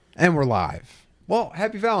And we're live. Well,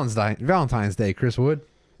 happy Valentine's Day, Chris Wood.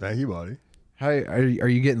 Thank you, buddy. How are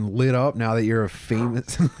you getting lit up now that you're a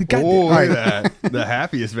famous? Look at that. The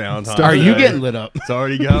happiest Valentine's Are you Day. getting lit up? It's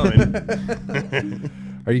already going.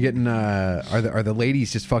 Are you getting? Are the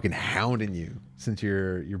ladies just fucking hounding you since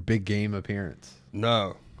your big game appearance?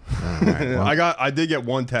 No. All right, well. I did get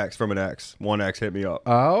one text from an ex. One ex hit me up.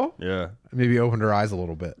 Oh, Yeah. maybe opened her eyes a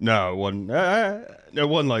little bit. No, it wasn't. It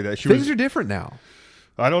wasn't like that. Things are different now.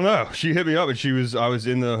 I don't know. She hit me up and I was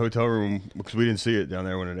in the hotel room because we didn't see it down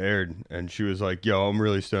there when it aired. And she was like, yo, I'm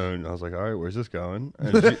really stoned. I was like, all right, where's this going?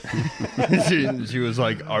 And she was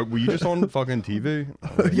like, were you just on fucking TV?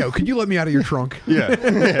 Like, Yo, could you let me out of your trunk?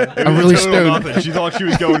 yeah. I'm really stoned. Nothing. She thought she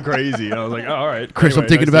was going crazy. And I was like, oh, all right. Chris, Anyway, I'm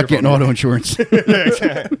thinking nice to about hear getting from auto insurance. you. Yeah,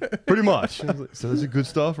 exactly. Pretty much. I was like, so is it good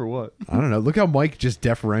stuff or what? I don't know. Look how Mike just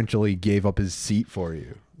deferentially gave up his seat for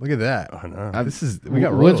you. Look at that. I know. We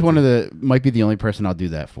got Wood's royalty. might be the only person I'll do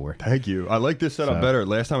that for. Thank you. I like this setup So- better.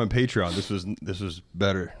 Last time on Patreon, this was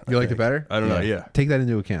better. You I liked it think. better? I don't know. Yeah. Take that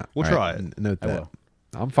into account. We'll All try it. Note I that. will.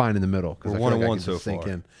 I'm fine in the middle because We're I feel like I 1-on-1 could so just sink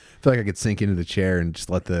far. in. I feel like I could sink into the chair and just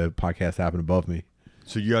let the podcast happen above me.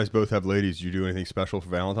 So you guys both have ladies. Do you do anything special for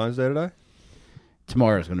Valentine's Day today?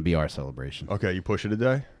 Tomorrow is going to be our celebration. Okay, you push it a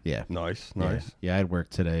day. Yeah. Nice. Yeah, I had work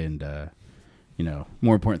today and,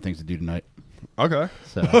 more important things to do tonight. Okay.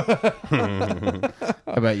 So, how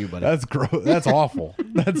about you, buddy? That's gross. That's awful.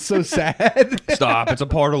 That's so sad. Stop. It's a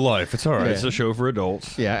part of life. It's all right. Yeah. It's a show for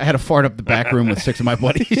adults. Yeah, I had to fart up the back room with 6 of my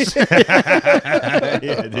buddies.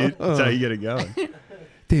 Yeah, dude. That's how you get it going.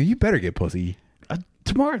 Dude, you better get pussy.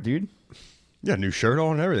 Tomorrow, dude. Yeah, new shirt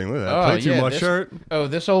on and everything. Look at that. Oh, Play too yeah, much this- shirt. Oh,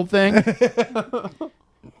 this old thing?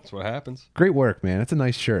 That's what happens. Great work, man. That's a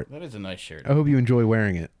nice shirt. That is a nice shirt. I hope you enjoy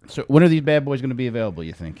wearing it. So, when are these bad boys going to be available,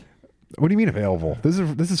 you think? What do you mean available? This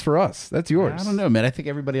is for us. That's yours. I don't know, man. I think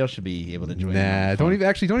everybody else should be able to join. Nah, don't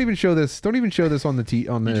even show this. Don't even show this on the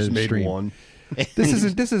You just made stream. one.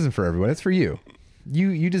 This isn't for everyone. It's for you.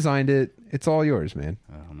 You designed it. It's all yours, man.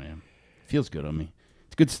 Oh, man. Feels good on me.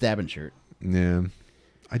 It's a good stabbing shirt. Yeah,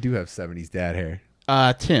 I do have 70s dad hair.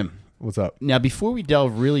 Tim, What's up? now before we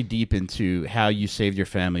delve really deep into how you saved your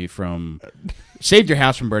house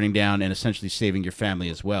from burning down and essentially saving your family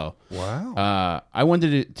as well, Wow. I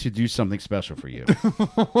wanted to do something special for you.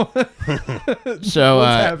 So,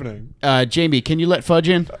 What's happening? Jamie, can you let Fudge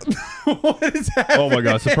in? What is happening? Oh my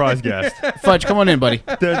God! Surprise guest. Fudge, come on in, buddy.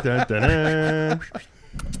 Dun, dun, dun, dun.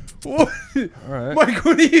 What? All right. Mike,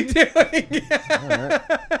 what are you doing?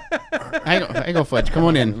 Hang on, Fudge. Come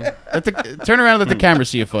on in. Turn around and let the camera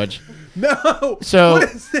see you, Fudge. No. So, What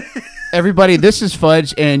is this? everybody, this is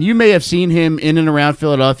Fudge, and you may have seen him in and around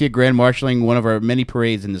Philadelphia, grand marshaling one of our many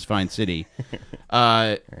parades in this fine city.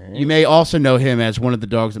 You may also know him as one of the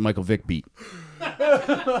dogs that Michael Vick beat.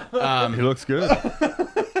 He looks good.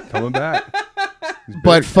 Coming back.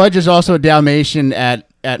 But Fudge is also a Dalmatian at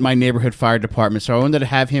my neighborhood fire department, so I wanted to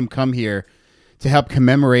have him come here to help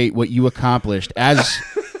commemorate what you accomplished as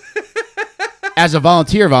a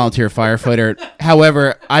volunteer firefighter.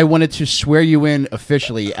 However, I wanted to swear you in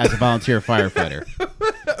officially as a volunteer firefighter.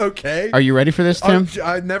 Okay. Are you ready for this, Tim?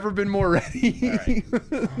 I've never been more ready.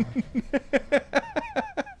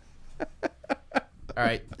 All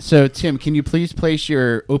right. So, Tim, can you please place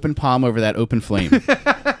your open palm over that open flame?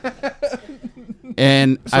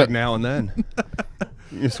 And It's like now and then.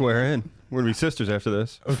 You swear in. We're gonna be sisters after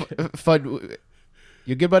this. Fudge,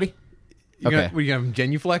 you good, buddy? Okay. We have him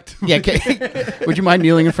genuflect. Yeah. Would you mind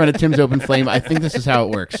kneeling in front of Tim's open flame? I think this is how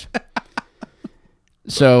it works.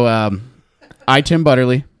 So, I, Tim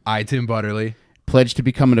Butterly, I, Tim Butterly, pledge to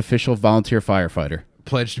become an official volunteer firefighter.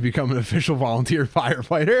 pledge to become an official volunteer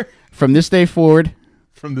firefighter. From this day forward,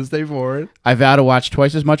 From this day forward, I vow to watch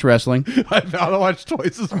twice as much wrestling, I vow to watch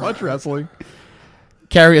twice as much wrestling.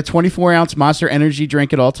 carry a 24-ounce Monster Energy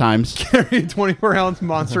drink at all times, Carry a 24-ounce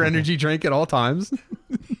Monster Energy drink at all times.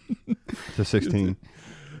 To 16.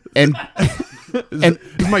 and This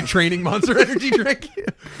is my training Monster Energy drink. You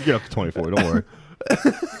get up to 24. Don't worry.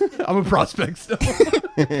 I'm a prospect still.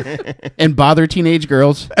 and bother teenage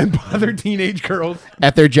girls And bother teenage girls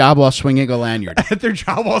at their job while swinging a lanyard. at their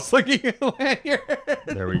job while slinging a lanyard.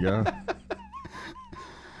 There we go.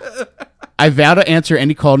 I vow to answer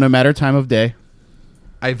any call no matter time of day,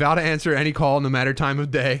 I vow to answer any call no matter time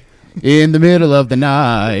of day. in the middle of the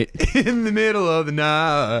night. In the middle of the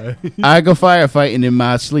night, I go firefighting in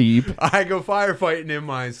my sleep. I go firefighting in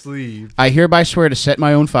my sleep. I hereby swear to set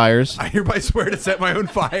my own fires, I hereby swear to set my own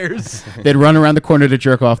fires. then run around the corner to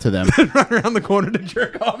jerk off to them, Run around the corner to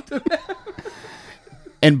jerk off to them.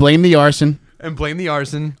 and blame the arson and blame the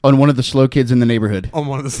arson on one of the slow kids in the neighborhood. on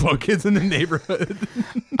one of the slow kids in the neighborhood.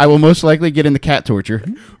 I will most likely get into cat torture,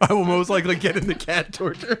 I will most likely get into cat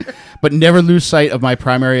torture, but never lose sight of my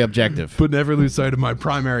primary objective, but never lose sight of my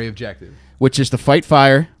primary objective, which is to fight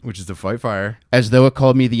fire which is to fight fire. as though it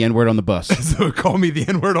called me the N-word on the bus, So call me the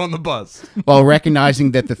N-word on the bus, while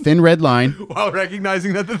recognizing that the thin red line, while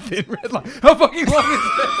recognizing that the thin red line. How fucking long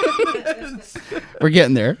is this? we're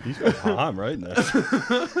getting there, He's got time right now.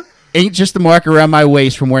 ain't just the mark around my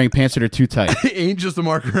waist from wearing pants that are too tight. It ain't just a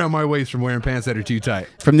mark around my waist from wearing pants that are too tight.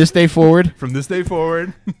 From this day forward, From this day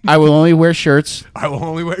forward, I will only wear shirts I will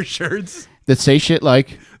only wear shirts that say shit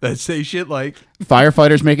like that say shit like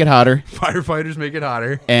firefighters make it hotter, firefighters make it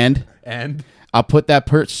hotter, and and I'll put that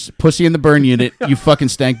pussy in the burn unit, you fucking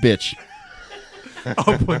stank bitch.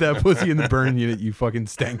 I'll put that pussy in the burn unit, you fucking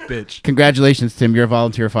stank bitch. Congratulations, Tim. You're a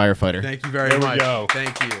volunteer firefighter. Thank you very There we much. go.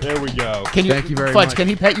 Thank you. There we go. Thank you very Fudge, much. can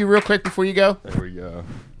he pet you real quick before you go? There we go.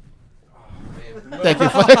 Thank you,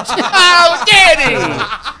 Fudge. Oh, Danny!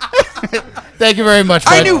 Thank you very much,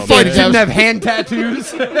 Fudge. I knew Danny, Fudge that didn't was- have hand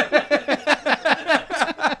tattoos.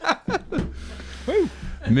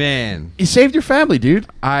 Man, You saved your family, dude.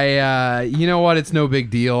 you know what? It's no big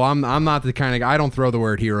deal. I'm not the kind of guy. I don't throw the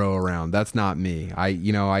word hero around. That's not me. I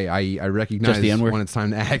recognize Just the N-word? when it's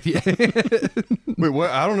time to act. Wait,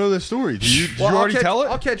 what? I don't know this story. Did you Well, already tell it?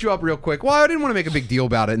 I'll catch you up real quick. Well, I didn't want to make a big deal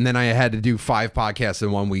about it, and then I had to do 5 podcasts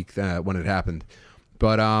in 1 week when it happened.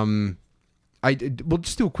 But we'll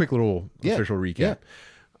just do a quick little official recap.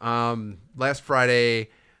 Last Friday,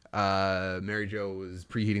 Mary Jo was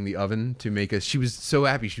preheating the oven to make us. She was so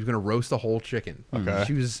happy. She was going to roast a whole chicken. Okay.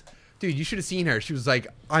 She was. Dude, you should have seen her. She was like,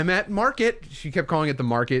 I'm at market. She kept calling it the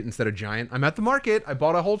market instead of giant. I'm at the market. I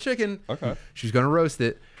bought a whole chicken. Okay. She was going to roast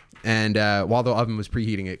it. And while the oven was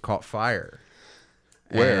preheating, it caught fire.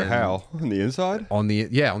 Where? And How? On the inside? on the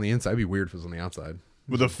inside. It'd be weird if it was on the outside.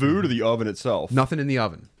 With the food or the oven itself? Nothing in the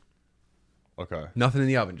oven. Okay. Nothing in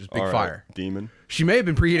the oven. Just big All right. fire. Demon. She may have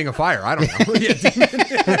been preheating a fire. I don't know.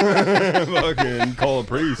 Yeah, Fucking call a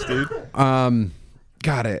priest, dude.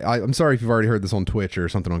 God, I'm sorry if you've already heard this on Twitch or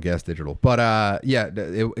something on Gas Digital, but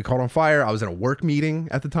it caught on fire. I was at a work meeting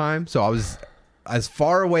at the time, so I was as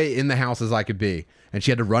far away in the house as I could be, and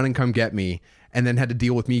she had to run and come get me, and then had to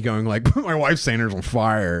deal with me going like, my wife's saying there's on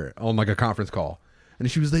fire on like a conference call, and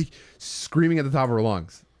she was like screaming at the top of her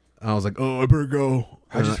lungs. And I was like, oh, I better go.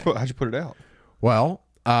 How'd you put it out? Well,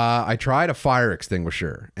 I tried a fire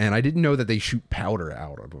extinguisher, and I didn't know that they shoot powder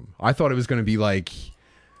out of them. I thought it was going to be like,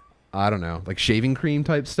 I don't know, like shaving cream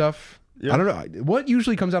type stuff. Yeah. I don't know. What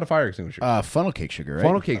usually comes out of fire extinguishers? Funnel cake sugar, right?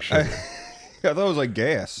 Funnel cake sugar. Yeah, I thought it was like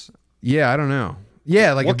gas. Yeah, I don't know.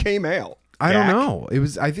 Yeah, like What came out? I don't Dak? know.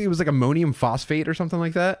 I think it was like ammonium phosphate or something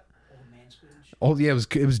like that. Oh yeah,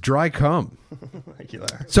 it was dry cum. Thank you,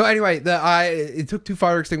 Larry. So anyway, it took 2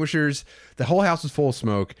 fire extinguishers. The whole house was full of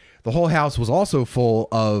smoke. The whole house was also full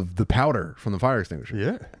of the powder from the fire extinguisher.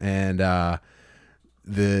 Yeah. And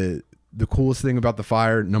the coolest thing about the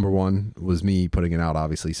fire, number one, was me putting it out,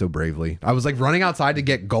 obviously, so bravely. I was like running outside to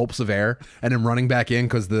get gulps of air and then running back in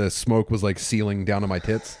because the smoke was like sealing down to my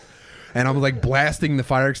tits. And I was like blasting the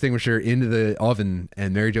fire extinguisher into the oven,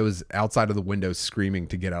 and Mary Jo was outside of the window screaming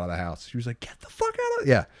to get out of the house. She was like, "Get the fuck out of!"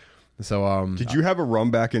 Yeah. So Did you have a run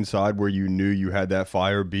back inside where you knew you had that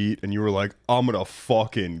fire beat and you were like, I'm gonna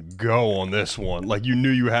fucking go on this one? Like you knew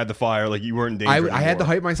you had the fire, like you weren't in danger. I had to anymore.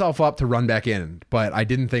 hype myself up to run back in, but I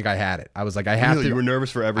didn't think I had it. I was like, I have Really? to. You were nervous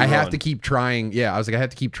for every I have run. to keep trying. Yeah, I was like, I have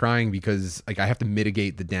to keep trying because like I have to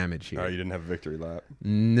mitigate the damage here. Oh, you didn't have a victory lap.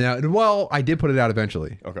 No, well, I did put it out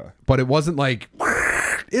eventually. Okay. But it wasn't like,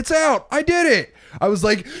 it's out. I did it. I was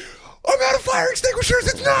like, I'm out of fire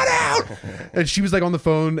extinguishers. It's not out. And she was like on the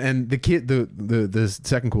phone, and the kid, the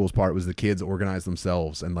second coolest part was the kids organized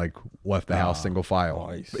themselves and like left the house single file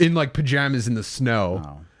nice. in like pajamas in the snow.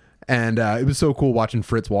 Oh. And it was so cool watching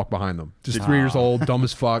Fritz walk behind them. Just 3 years old, dumb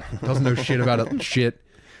as fuck, doesn't know shit about it, shit.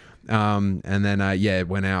 And then it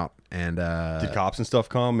went out, and Did cops and stuff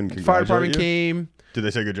come and fire congratulate department you? came. Did they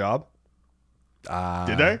say good job?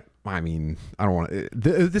 Did they? I mean, I don't want to.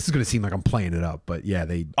 This is going to seem like I'm playing it up, but yeah,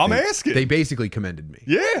 I'm they, asking. They basically commended me.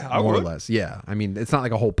 Yeah, I more or would. less. Yeah, I mean, it's not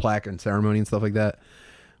like a whole plaque and ceremony and stuff like that.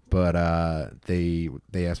 But they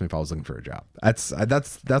asked me if I was looking for a job. That's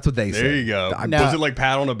what they said. There you go. Now- Was it like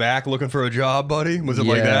pat on the back looking for a job, buddy? Was it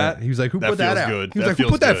like that? He was like, "Who That put that feels out?" good. He was That like, "Who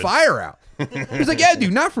feels put that good. fire out?" He was like, "Yeah,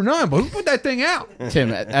 dude, not for none, but who put that thing out?"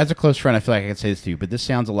 Tim, as a close friend, I feel like I can say this to you, but this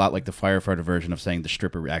sounds a lot like the firefighter version of saying the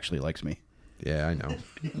stripper actually likes me. Yeah, I know.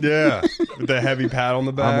 Yeah, with the heavy pat on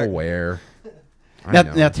the back. I'm aware. I Now,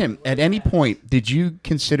 know. now, Tim, at any point, did you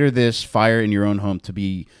consider this fire in your own home to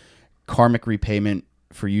be karmic repayment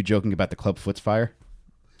for you joking about the Club Foots fire?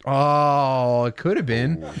 Oh, it could have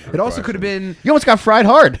been. It also could have been. You almost got fried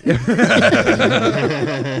hard. You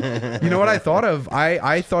know what I thought of?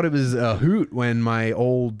 I thought it was a hoot when my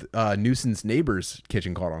old nuisance neighbor's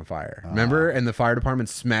kitchen caught on fire. Remember? And the fire department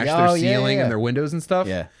smashed their ceiling and their windows and stuff.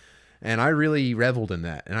 Yeah. And I really reveled in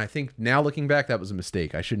that. And I think now looking back, that was a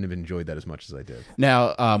mistake. I shouldn't have enjoyed that as much as I did.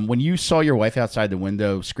 Now, when you saw your wife outside the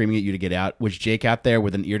window screaming at you to get out, was Jake out there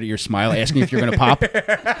with an ear-to-ear smile asking if you're going to pop?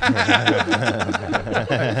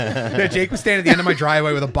 No, Jake was standing at the end of my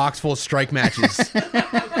driveway with a box full of strike matches.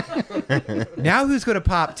 Now who's going to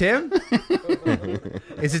pop, Tim?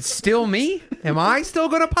 Is it still me? Am I still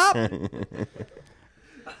going to pop?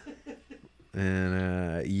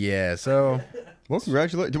 And, yeah, so... Well,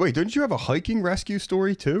 congratulations. Wait, didn't you have a hiking rescue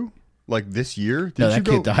story too? Like this year? Did No, you that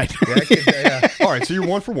kid died. Yeah. All right, so you're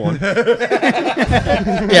 1 for 1.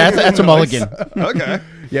 Yeah, that's a mulligan. Okay.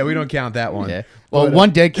 Yeah, we don't count that one. Yeah. Well, one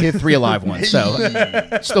dead kid, 3 alive ones. So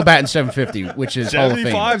still batting 750, which is Hall of Fame.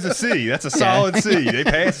 75's a C. That's a solid C. They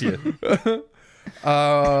pass you.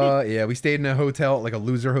 Yeah, we stayed in a hotel, like a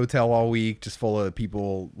loser hotel all week, just full of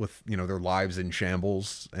people with, their lives in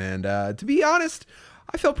shambles. And to be honest,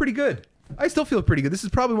 I felt pretty good. I still feel pretty good. This is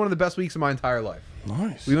probably one of the best weeks of my entire life.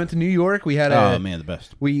 Nice. We went to New York. We had the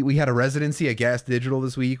best. We had a residency at Gas Digital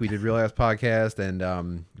this week. We did Real Ass Podcast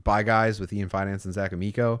and Bye Guys with Ian Finance and Zach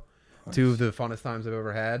Amico. Nice. 2 of the funnest times I've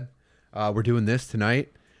ever had. We're doing this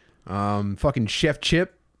tonight. Fucking Chef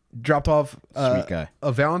Chip dropped off Sweet guy.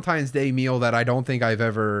 A Valentine's Day meal that I don't think I've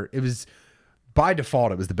ever... It was, by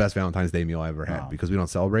default, it was the best Valentine's Day meal I ever had because we don't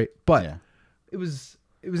celebrate. But it was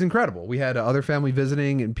incredible. We had other family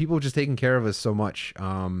visiting and people just taking care of us so much.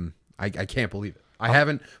 I can't believe it. I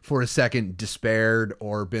haven't for a second despaired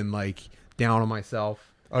or been like down on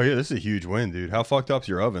myself. Oh yeah, this is a huge win, dude. How fucked up's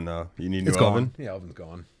your oven though? You need a new It's oven? gone. Yeah, oven's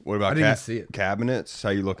gone. What about I didn't even see it. Cabinets? How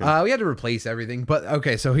you looking? We had to replace everything. But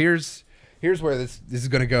okay, so here's where this is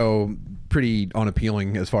going to go pretty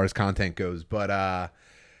unappealing as far as content goes. But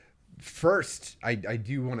first, I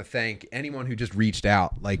do want to thank anyone who just reached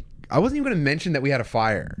out. Like, I wasn't even going to mention that we had a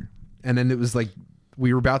fire, and then it was like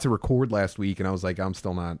we were about to record last week, and I was like, I'm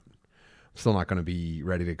still not going to be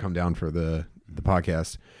ready to come down for the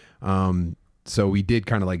podcast. So we did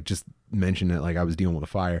kind of like just mention that like I was dealing with a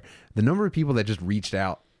fire. The number of people that just reached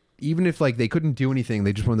out, even if like they couldn't do anything,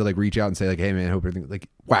 they just wanted to like reach out and say like, hey man, I hope everything, like,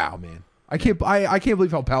 wow, man, I can't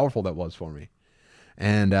believe how powerful that was for me.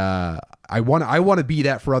 And I want to be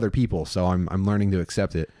that for other people. So I'm learning to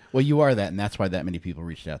accept it. Well, you are that, and that's why that many people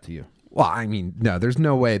reached out to you. Well, I mean, no, there's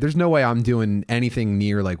no way I'm doing anything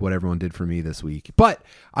near like what everyone did for me this week. But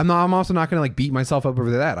I'm also not going to like beat myself up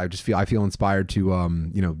over that. I feel inspired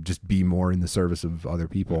to just be more in the service of other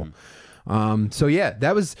people. So yeah,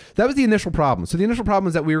 that was the initial problem. So the initial problem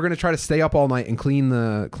is that we were going to try to stay up all night and clean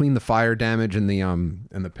the fire damage and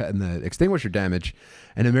the extinguisher damage.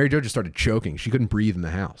 And then Mary Jo just started choking. She couldn't breathe in the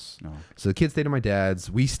house. No. So the kids stayed at my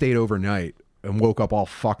dad's. We stayed overnight and woke up all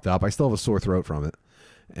fucked up. I still have a sore throat from it.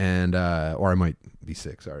 And or I might be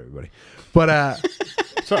sick. Sorry, everybody. But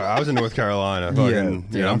sorry, I was in North Carolina. Fucking,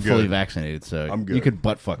 Dude, I'm fully vaccinated, so I'm good. You could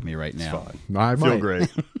butt fuck me right now. It's fine. I feel great.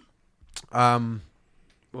 What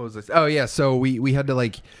was this? Oh yeah, so we had to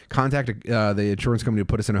like contact the insurance company to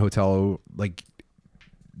put us in a hotel like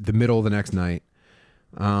the middle of the next night.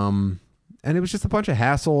 And it was just a bunch of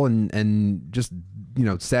hassle and just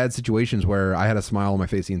sad situations where I had a smile on my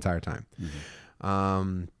face the entire time.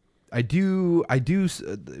 Mm-hmm. I do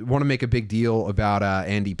want to make a big deal about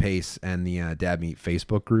Andy Pace and the Dad Meat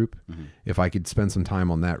Facebook group. Mm-hmm. If I could spend some time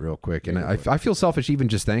on that real quick. And I feel selfish even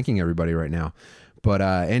just thanking everybody right now. But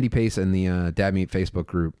Andy Pace and the Dad Meat Facebook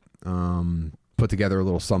group put together a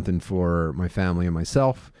little something for my family and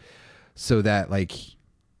myself so that like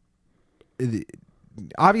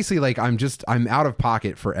obviously like I'm out of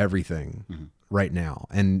pocket for everything. Mm-hmm. Right now,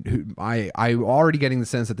 and I'm already getting the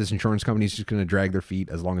sense that this insurance company is just going to drag their feet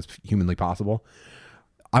as long as humanly possible.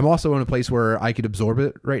 I'm also in a place where I could absorb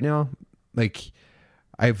it right now. Like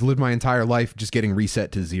I've lived my entire life just getting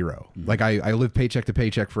reset to zero. Mm-hmm. Like I live paycheck to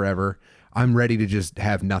paycheck forever. I'm ready to just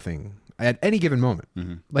have nothing at any given moment.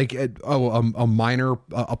 Mm-hmm. Like a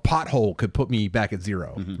pothole could put me back at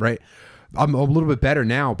zero. Mm-hmm. Right. I'm a little bit better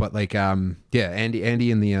now, but like Andy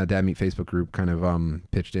and the Dad Meat Facebook group kind of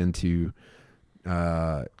pitched in to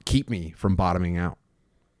keep me from bottoming out,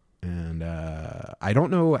 and I don't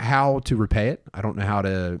know how to repay it. I don't know how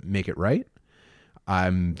to make it right.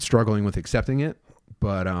 I'm struggling with accepting it,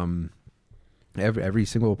 but Every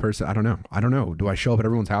single person. I don't know. Do I show up at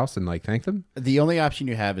everyone's house and like thank them? The only option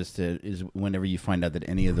you have is whenever you find out that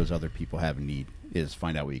any of those other people have a need, is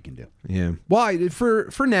find out what you can do. Yeah. Well,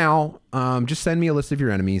 for now, just send me a list of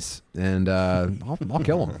your enemies, and I'll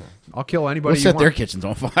kill them. I'll kill anybody. We'll set you their want. kitchens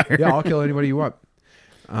on fire. Yeah, I'll kill anybody you want.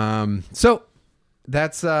 So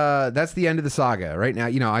that's the end of the saga. Right now,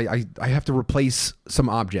 I have to replace some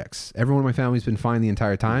objects. Everyone in my family's been fine the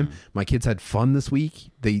entire time. My kids had fun this week.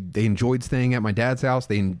 They enjoyed staying at my dad's house.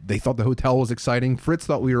 They thought the hotel was exciting. Fritz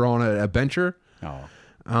thought we were on a venture. Oh.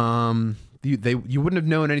 You wouldn't have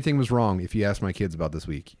known anything was wrong if you asked my kids about this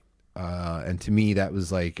week. And to me, that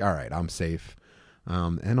was like, all right, I'm safe.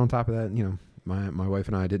 And on top of that, my wife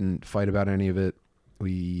and I didn't fight about any of it.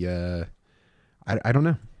 We, I don't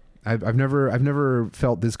know. I've never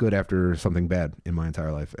felt this good after something bad in my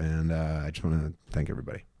entire life, and I just want to thank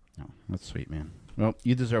everybody. Oh, that's sweet, man. Well,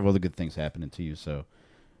 you deserve all the good things happening to you. So,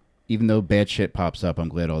 even though bad shit pops up, I'm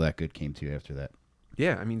glad all that good came to you after that.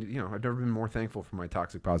 Yeah, I mean, I've never been more thankful for my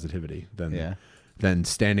toxic positivity than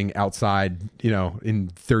standing outside,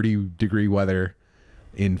 in 30-degree weather,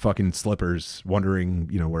 in fucking slippers, wondering,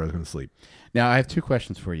 where I was going to sleep. Now, I have two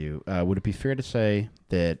questions for you. Would it be fair to say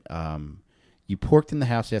that you porked in the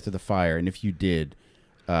house after the fire, and if you did,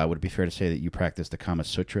 would it be fair to say that you practiced the Kama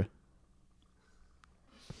Sutra?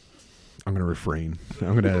 I'm going to refrain.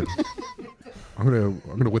 I'm going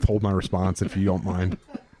to withhold my response if you don't mind.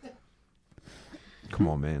 Come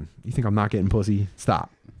on, man. You think I'm not getting pussy?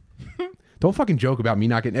 Stop. Don't fucking joke about me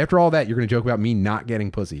not getting... After all that, you're going to joke about me not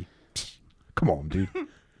getting pussy. Come on, dude. Do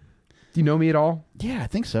you know me at all? Yeah, I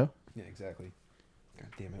think so. Yeah, exactly. God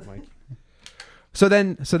damn it, Mike. So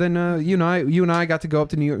then, you and I got to go up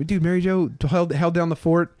to New York. Dude, Mary Jo held down the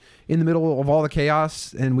fort in the middle of all the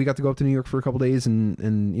chaos, and we got to go up to New York for a couple days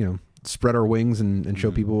and spread our wings and show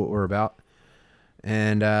people what we're about.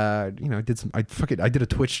 And I did a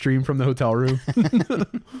Twitch stream from the hotel room.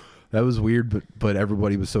 That was weird, but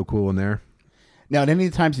everybody was so cool in there. Now, at any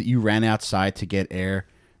of the times that you ran outside to get air,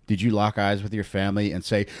 did you lock eyes with your family and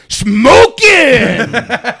say, "Smoking"? Did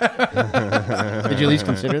you at least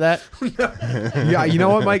consider that? Yeah, you know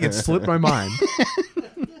what, Mike? It slipped my mind.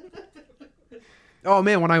 Oh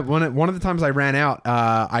man, when one of the times I ran out,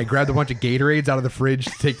 I grabbed a bunch of Gatorades out of the fridge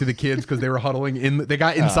to take to the kids because they were huddling in. They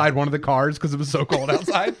got inside one of the cars because it was so cold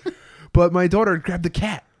outside. But my daughter grabbed the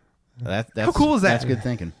cat. That's, how cool is that? That's good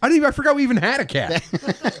thinking. I forgot we even had a cat.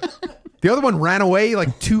 The other one ran away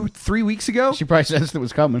like 2-3 weeks ago. She probably sensed it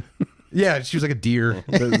was coming. Yeah, she was like a deer.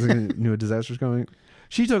 Knew a disaster was coming.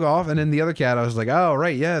 She took off, and then the other cat, I was like, oh,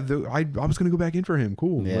 right, yeah, I was going to go back in for him.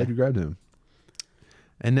 Cool. Yeah. Glad you grabbed him.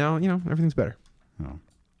 And now, everything's better. Oh.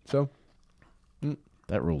 So.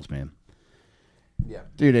 That rules, man. Yeah.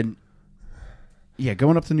 Dude, and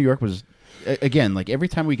going up to New York was, again, like every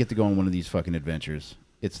time we get to go on one of these fucking adventures,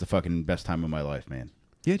 it's the fucking best time of my life, man.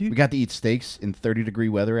 Yeah, dude. We got to eat steaks in 30-degree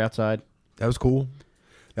weather outside. That was cool.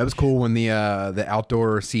 That was cool when the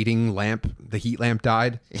outdoor seating lamp, the heat lamp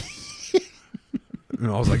died. And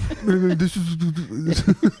I was like, this is...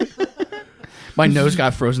 My nose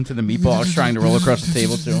got frozen to the meatball I was trying to roll across the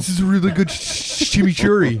table, too. This is a really good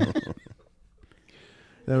chimichurri.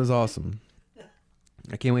 That was awesome.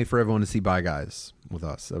 I can't wait for everyone to see Bye Guys with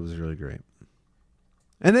us. That was really great.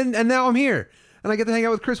 And now I'm here. And I get to hang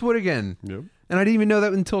out with Chris Wood again. Yep. And I didn't even know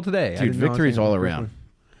that until today. Dude, victory's all around.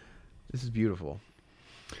 This is beautiful.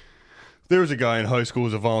 There was a guy in high school who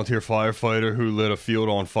was a volunteer firefighter who lit a field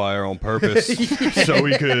on fire on purpose so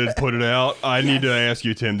he could put it out. I need to ask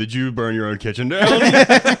you, Tim, did you burn your own kitchen down?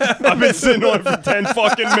 I've been sitting on it for 10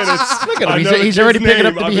 fucking minutes. Look at him. He's already picking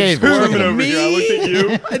up the behavior. I've been squirming over here. I looked at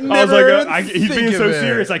you. I was like, he's being so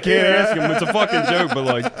serious. I can't ask him. It's a fucking joke. But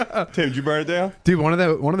like, Tim, did you burn it down? Dude, one of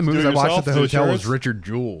the movies I watched at the hotel insurance? was Richard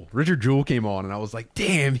Jewell. Richard Jewell came on, and I was like,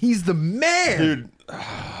 damn, he's the man. Dude,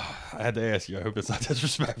 I had to ask you. I hope it's not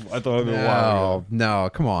disrespectful. I thought it was a while ago. No,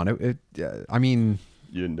 come on. I mean,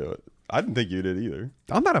 You didn't do it. I didn't think you did either.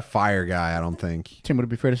 I'm not a fire guy, I don't think. Tim, would it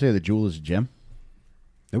be fair to say that Jewel is a gem?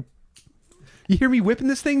 Nope. You hear me whipping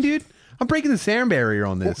this thing, dude? I'm breaking the sound barrier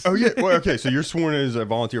on this. Oh, yeah. Well, okay, so you're sworn as a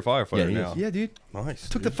volunteer firefighter now. Yeah, dude. Nice.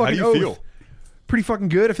 Took dude. the fucking How do you oath. feel? Pretty fucking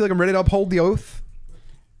good. I feel like I'm ready to uphold the oath.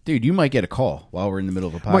 Dude, you might get a call while we're in the middle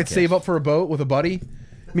of a podcast. Might save up for a boat with a buddy.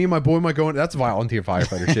 Me and my boy might go in. That's volunteer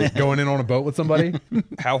firefighter shit. Going in on a boat with somebody.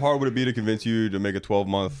 How hard would it be to convince you to make a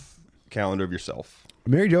 12-month calendar of yourself?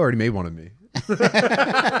 Mary Jo already made one of me. Is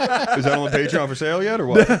that on the Patreon for sale yet, or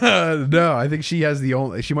what? No, I think she has the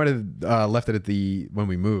only. She might have left it at the when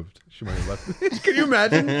we moved. She might have left it. Can you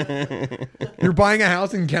imagine? You're buying a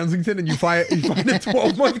house in Kensington and you find a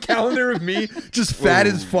 12-month calendar of me just fat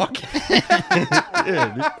as fuck.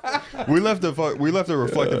 Yeah, dude. We left a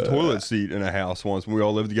reflective toilet seat in a house once when we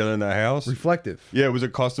all lived together in that house. Reflective. Yeah, it was a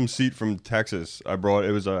custom seat from Texas. I brought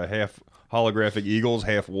it was a half holographic eagles,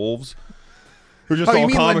 half wolves. Who just Oh, you all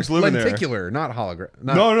mean comics living there. lenticular, not hologram.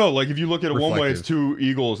 No, like if you look at it one way, it's Reflective. 2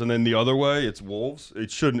 eagles, and then the other way, it's wolves.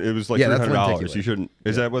 It shouldn't. It was like Yeah, that's $300. lenticular. You shouldn't.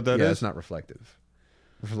 Is that what that yeah, is? it's not reflective.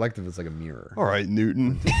 Reflective is like a mirror. All right,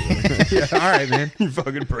 Newton. Yeah, all right, man. You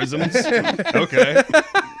fucking prisms. Okay.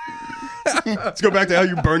 Let's go back to how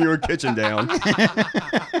you burn your kitchen down.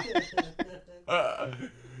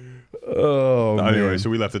 Oh, Anyway, so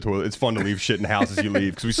we left the toilet. It's fun to leave shit in houses you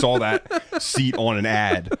leave because we saw that seat on an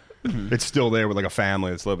ad. It's still there with like a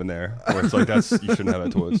family that's living there. Where it's like you shouldn't have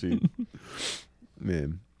that toilet seat.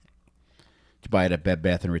 man. Did you buy it at Bed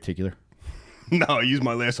Bath and Reticular? No, I used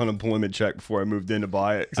my last unemployment check before I moved in to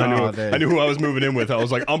buy it. 'Cause Oh, I knew who I was moving in with. I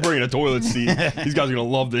was like, I'm bringing a toilet seat. These guys are gonna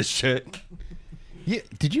love this shit. Yeah.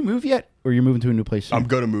 Did you move yet, or you're moving to a new place soon? I'm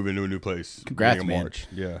gonna move into a new place. Congrats, beginning of man. March.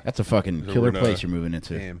 Yeah, That's a fucking So killer we're gonna- place you're moving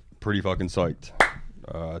into. Damn. pretty fucking psyched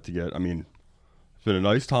to get. I mean, it's been a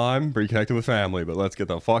nice time reconnecting with family, but let's get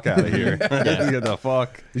the fuck out of here. Let's get the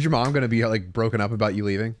fuck. Is your mom gonna be like broken up about you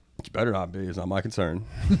leaving? It better not be. It's not my concern.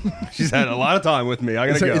 She's had a lot of time with me. I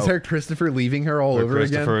gotta Is her, go. is her Christopher leaving her all But over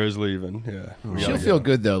Christopher again? is leaving. Yeah, we She'll gotta feel go.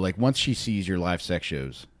 good though, like once she sees your live sex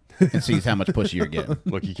shows and sees how much pussy you're getting.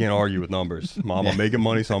 Look, you can't argue with numbers. Mom, I'm making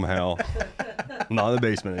money somehow. I'm not in the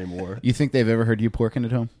basement anymore. You think they've ever heard you porking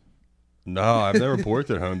at home? No, I've never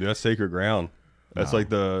porked at home, dude. That's sacred ground. That's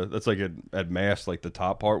like at mass, like the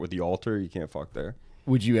top part with the altar. You can't fuck there.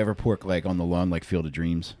 Would you ever pork like on the lawn, like Field of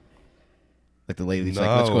Dreams? Like the lady's like,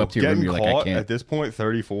 let's go up to your room. Getting You're like, I caught can't. at this point,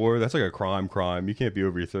 34. That's like a crime. You can't be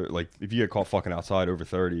over your 30. Like if you get caught fucking outside over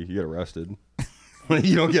 30, you get arrested.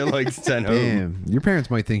 You don't get like sent home. Damn, your parents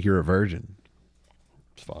might think you're a virgin.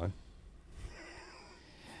 It's fine.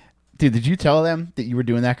 Dude, did you tell them that you were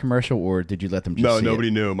doing that commercial, or did you let them just No, see nobody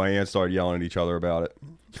it? knew. My aunts started yelling at each other about it.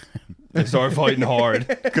 They started fighting hard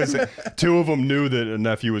because 2 of them knew that a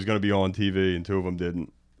nephew was going to be on TV, and 2 of them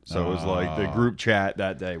didn't. So it was like the group chat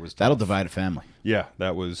that day was tough. That'll divide a family. Yeah,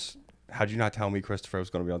 that was. How'd you not tell me Christopher was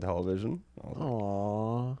going to be on television? I was like,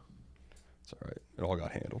 Aww. it's all right. It all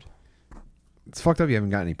got handled. It's fucked up. You haven't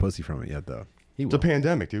got any pussy from it yet, though. He It's a will.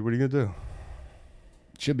 pandemic, dude. What are you going to do?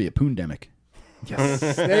 Should be a poondemic. Yes.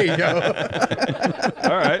 There you go.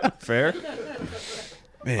 All right, fair.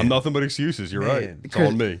 Man. I'm nothing but excuses. You're right. Man. It's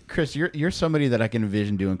on me. Chris, you're somebody that I can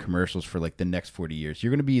envision doing commercials for like the next 40 years.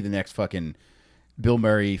 You're gonna be the next fucking Bill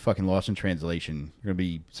Murray, fucking Lost in Translation. You're gonna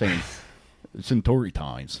be saying Centauri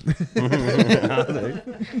times.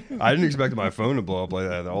 I didn't expect my phone to blow up like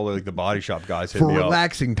that. All like the body shop guys hit For me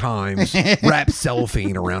relaxing times, wrap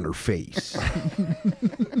cellophane around her face. up.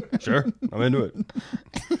 Sure, I'm into it.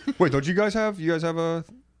 Wait, don't you guys have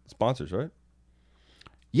sponsors, right?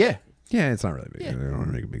 Yeah, Yeah, it's not really big. They don't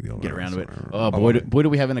wanna make a big deal. get about around to it. so- Oh boy, do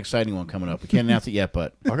we have an exciting one coming up. We can't announce it yet,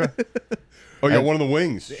 but Okay. Oh, you got one of the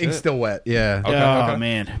wings. Ink's Shit. still wet. Yeah. Okay, oh okay.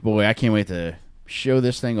 man, boy, I can't wait to show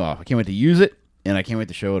this thing off. I can't wait to use it, and I can't wait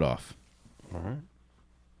to show it off. I'm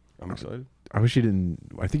excited. I wish you didn't.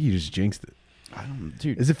 I think you just jinxed it. I don't,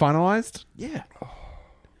 dude. Is it finalized? Yeah.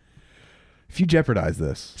 If you jeopardize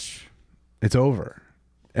this, it's over.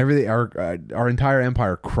 Everything, our entire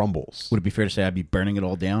empire crumbles. Would it be fair to say I'd be burning it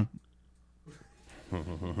all down?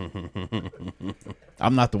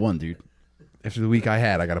 I'm not the one, dude. After the week I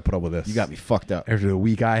had, I got to put up with this. You got me fucked up. After the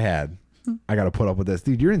week I had, I got to put up with this,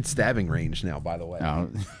 dude. You're in stabbing range now, by the way. Oh,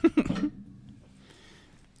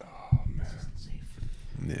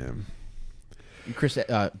 Yeah. Chris,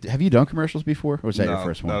 have you done commercials before, or was that your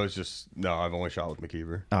first one? That was just I've only shot with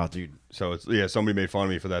McKeever. Oh, dude, So it's somebody made fun of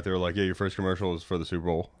me for that. They were like, "Yeah, your first commercial was for the Super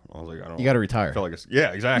Bowl." I was like, "I don't." you got to retire. I felt like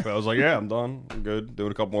yeah, exactly. I was like, "Yeah, I'm done. I'm good.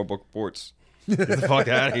 Doing a couple more book reports. Get the fuck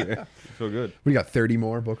out of here. I feel good." We got 30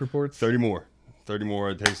 more book reports. 30 more.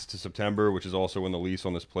 It takes us to September, which is also when the lease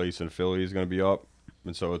on this place in Philly is going to be up.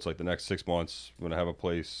 And so it's like the next 6 months, I'm going to have a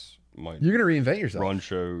place, might You're gonna reinvent yourself. run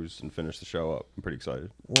shows and finish the show up. I'm pretty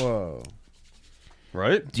excited. Whoa.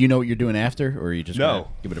 Right? Do you know what you're doing after, or are you just No. gonna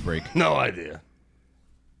give it a break? No idea.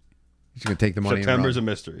 You're gonna take the money. September's a and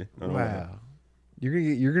mystery. I don't know. wow.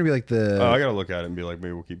 You're gonna be like the. I got to look at it and be like,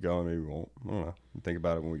 maybe we'll keep going, maybe we won't. I don't know. Think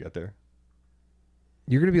about it when we get there.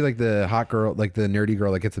 You're gonna be like the hot girl, like the nerdy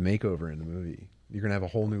girl that gets a makeover in the movie. You're gonna have a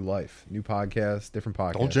whole new life, new podcast, different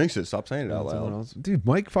podcast. Don't jinx it. Stop saying it out Someone loud. else. Dude,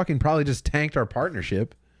 Mike fucking probably just tanked our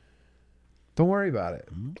partnership. Don't worry about it.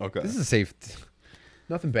 Okay. This is a safe.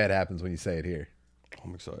 Nothing bad happens when you say it here.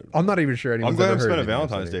 I'm excited. I'm not even sure anyone's I'm glad ever I'm heard spending anyone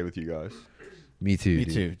Valentine's say Day it. with you guys. Me too. Me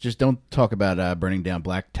dude. too. Just don't talk about burning down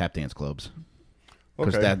black tap dance clubs.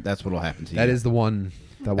 Because Okay. that's what'll happen to you. That is the one.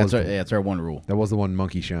 that's our one rule. That was the one.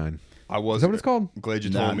 Monkey shine. I was. Is that what it's called? Glad you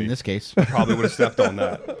Not told me. in this case. Probably would have stepped on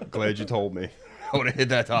that. Glad you told me. I would have hit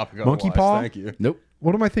that topic. Monkey otherwise. paw? Thank you. Nope.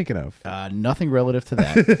 What am I thinking of? Nothing relative to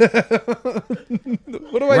that.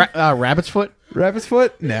 What do I? Rabbit's foot. Rabbit's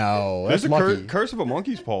foot? No, that's There's a lucky. curse of a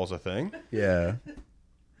monkey's paw is a thing. Yeah.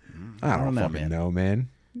 I don't know, fucking man. know, man.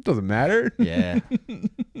 It doesn't matter. Yeah.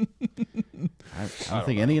 I don't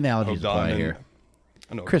think any analogies Oh, apply Diamond. here.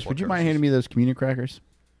 I know Chris, would you mind handing me those communion crackers?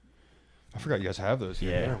 I forgot you guys have those.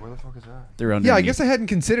 Here. Yeah. Where the fuck is that? They're under. Yeah, I guess I hadn't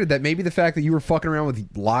considered that. Maybe the fact that you were fucking around with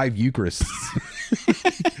live Eucharists.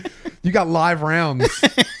 You got live rounds.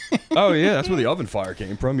 Oh yeah, that's where the oven fire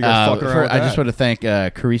came from. You guys fucking around with I that. just want to thank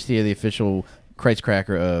Caristia, the official Christ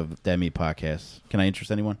Cracker of Dead Meat Podcast. Can I interest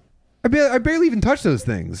anyone? I barely even touched those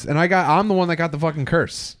things, and I'm the one that got the fucking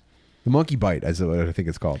curse, the monkey bite, as I think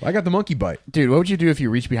it's called. I got the monkey bite. Dude, what would you do if you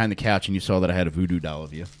reached behind the couch and you saw that I had a voodoo doll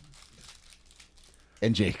of you?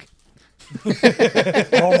 And Jake.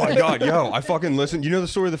 Oh my god, yo! I fucking listened. You know the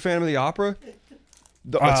story of the Phantom of the Opera?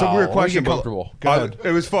 It's a Oh, weird let me question. get but comfortable. Go ahead.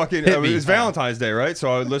 It was fucking. Hit me. It's Valentine's Day, right? So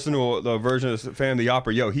I would listen to the version of Phantom of the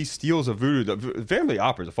Opera. Yo, he steals a voodoo. The Phantom of the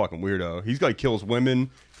Opera is a fucking weirdo. He's like kills women.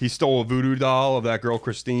 He stole a voodoo doll of that girl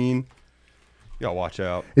Christine. Yo, watch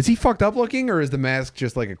out. Is he fucked up looking, or is the mask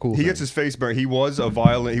just like a cool? He thing? gets his face burned. He was a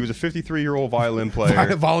violin. He was a 53-year-old violin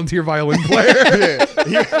player. volunteer violin player.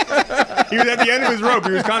 He was at the end of his rope.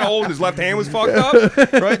 He was kind of old. And his left hand was fucked up,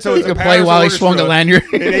 right? So He could play while he swung the lanyard.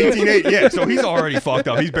 in 1880. Yeah, so he's already fucked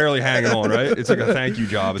up. He's barely hanging on, right? It's like a thank you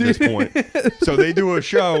job at this point. So they do a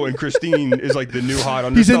show, and Christine is like the new hot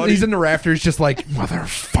understudy. he's in the rafters, just like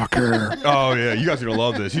motherfucker. Oh yeah, you guys are gonna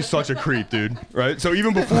love this. He's such a creep, dude. Right? So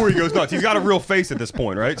even before he goes nuts, he's got a real face at this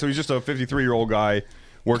point, right? So he's just a 53-year-old guy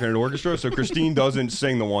working in an orchestra. So Christine doesn't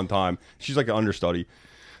sing the one time. She's like an understudy.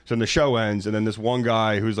 So then the show ends, and then this one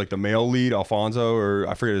guy who's like the male lead, Alfonso, or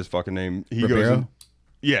I forget his fucking name. He Ribeiro? goes,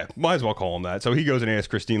 yeah, might as well call him that. So he goes and asks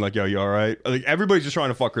Christine, like, yo, you all right? Like everybody's just trying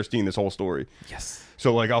to fuck Christine this whole story. Yes.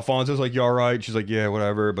 So like Alfonso's like, you all right? She's like, yeah,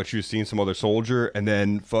 whatever. But she was seeing some other soldier, and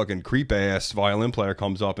then fucking creep ass violin player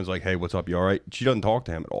comes up and is like, hey, what's up? You all right? She doesn't talk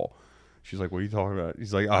to him at all. She's like, what are you talking about?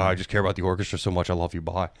 He's like, I just care about the orchestra so much. I love you.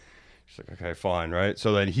 Bye. She's like, okay, fine, right?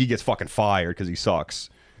 So then he gets fucking fired because he sucks.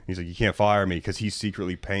 He's like, you can't fire me because he's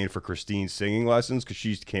secretly paying for Christine's singing lessons because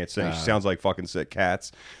she can't sing. She sounds like fucking sick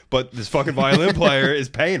cats. But this fucking violin player is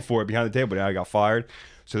paying for it behind the table. Now he got fired.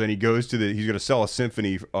 So then he goes to he's going to sell a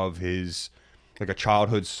symphony of his, like a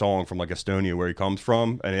childhood song from like Estonia where he comes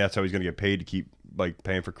from. And that's how he's going to get paid to keep like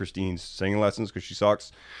paying for Christine's singing lessons because she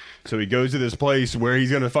sucks. So he goes to this place where he's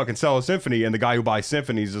going to fucking sell a symphony. And the guy who buys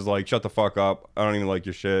symphonies is like, shut the fuck up. I don't even like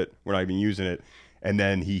your shit. We're not even using it. And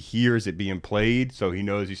then he hears it being played, so he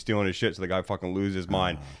knows he's stealing his shit, so the guy fucking loses his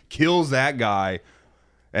mind, kills that guy,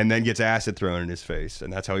 and then gets acid thrown in his face.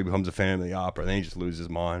 And that's how he becomes a Phantom of the Opera. And then he just loses his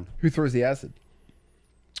mind. Who throws the acid?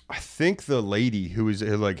 I think the lady who is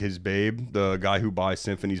like his babe, the guy who buys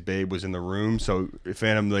Symphony's babe, was in the room. So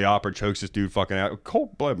Phantom of the Opera chokes this dude fucking out.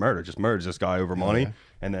 Cold blood murder, just murders this guy over money,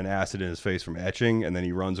 and then acid in his face from etching, and then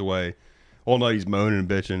he runs away. All night he's moaning and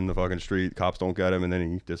bitching in the fucking street. Cops don't get him, and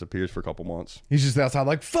then he disappears for a couple months. He's just outside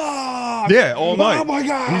like, fuck! Yeah, all night. Oh my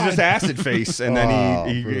God! He's just acid face, and then Oh,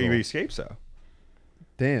 he brutal. escapes though.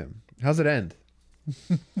 Damn. How's it end?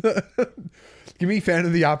 Give me Phantom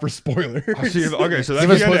of the Opera spoilers. Okay, so that's Give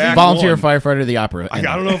the us end of Act volunteer 1. firefighter of the opera. I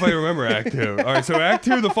don't know if I remember Act 2. All right, so Act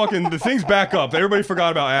 2, the things back up. Everybody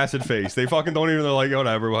forgot about Acid Face. They fucking don't even, they're like,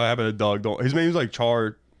 whatever, what happened to Doug? His name's like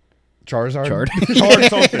Charizard? Chard. Char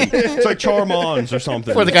something. It's like Charmons or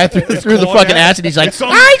something. Before the guy threw It's the Claude fucking Acid. acid, he's like, It's some-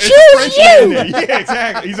 I it's choose French you! entity. Yeah,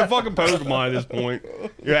 exactly. He's a fucking Pokemon at this point.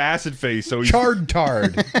 Yeah, Acid Face. So he's, Tard.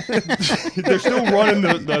 they're still running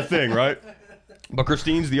the thing, right? But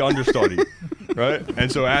Christine's the understudy, right?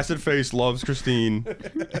 And so Acid Face loves Christine,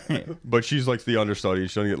 but she's like the understudy.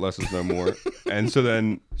 She doesn't get lessons no more. And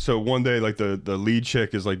so one day, like the lead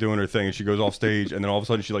chick is like doing her thing, and she goes off stage, and then all of a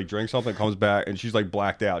sudden she like drinks something, comes back, and she's like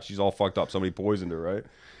blacked out. She's all fucked up. Somebody poisoned her, right?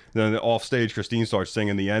 And then off stage, Christine starts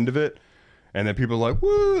singing the end of it. And then people are like,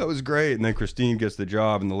 woo, that was great. And then Christine gets the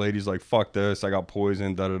job, and the lady's like, fuck this, I got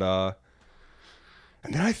poisoned, da-da-da.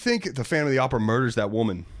 And then I think the Phantom of the Opera murders that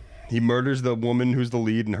woman. He murders the woman who's the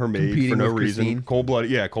lead and her maid Competing for no with reason. Christine?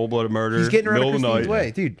 Cold-blooded murder. He's getting around middle of the Christine's night.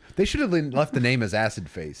 way. Dude, they should have left the name as Acid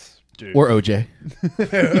Face. Dude, Or OJ.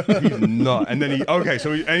 he's not. And then he's OJ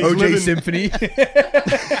living, Symphony.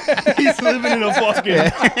 he's living in a fucking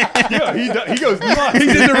he goes nuts.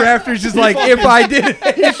 He's in the rafters, just like if I did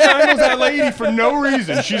it. He strangles that lady for no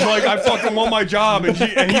reason. She's like, I fucking want my job, and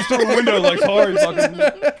he's through the window like, sorry, fucking.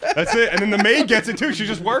 That's it. And then the maid gets it too. She's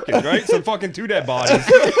just working, right? So fucking 2 dead bodies.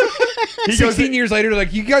 He 16 years later,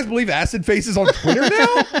 like, you guys believe Acid Face is on Twitter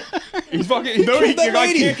now? He's fucking. No, the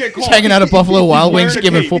guy can't get caught. He's hanging out at Buffalo Wild Wings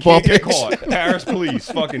giving football He can't picks. get caught. Paris police,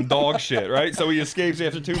 fucking dog shit, right? So he escapes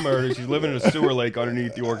after 2 murders. He's living in a sewer lake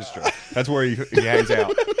underneath the orchestra. That's where he hangs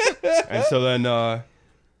out. And so then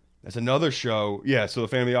there's another show. Yeah, so the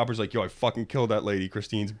Phantom of the Opera's like, yo, I fucking killed that lady.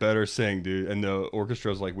 Christine's better sing, dude. And the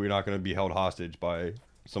orchestra's like, we're not going to be held hostage by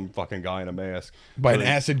some fucking guy in a mask. By an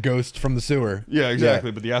acid ghost from the sewer. Yeah,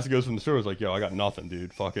 exactly. But the acid goes from the sewer is like, yo, I got nothing,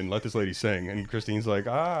 dude. Fucking let this lady sing. And Christine's like,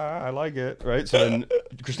 I like it, right? So then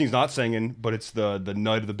Christine's not singing, but it's the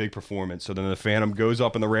night of the big performance. So then the Phantom goes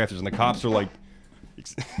up in the rafters, and the cops are like,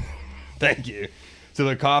 thank you. So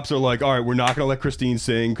the cops are like, all right, we're not going to let Christine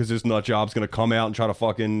sing because this nut job's going to come out and try to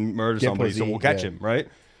fucking murder somebody. So we'll catch him, right?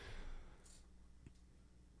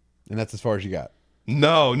 And that's as far as you got.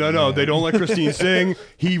 No. They don't let Christine sing.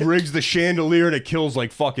 He rigs the chandelier and it kills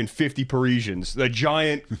like fucking 50 Parisians. The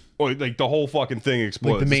giant, like the whole fucking thing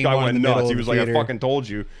explodes. Like the main this guy one went in the middle nuts. He of was the like, I theater. fucking told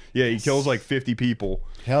you. Yeah, he kills like 50 people.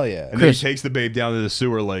 Hell yeah. And then he takes the babe down to the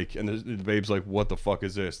sewer lake, and the babe's like, what the fuck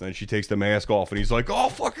is this? And then she takes the mask off, and he's like, oh,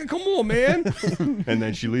 fucking come on, man. And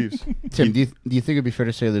then she leaves. Tim, do you think it'd be fair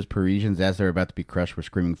to say those Parisians, as they're about to be crushed, were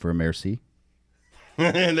screaming for a merci?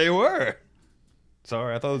 And they were.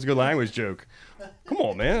 Sorry, I thought it was a good language joke. Come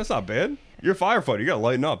on, man. That's not bad. You're a firefighter. You got to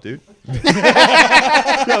lighten up, dude.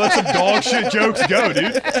 Yeah, let some dog shit jokes go,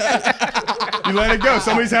 dude. You let it go.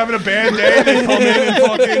 Somebody's having a bad day. They come in and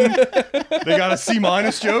fucking, they got a C-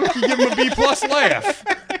 joke. You give them a B+ laugh.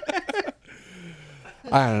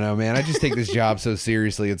 I don't know, man. I just take this job so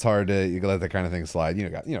seriously. It's hard to let that kind of thing slide. You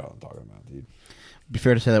know what I'm talking about, dude. Be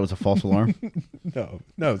fair to say that was a false alarm.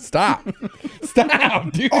 No, stop.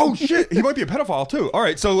 Stop, dude. Oh, shit. He might be a pedophile, too. All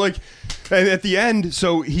right. So, like, and at the end,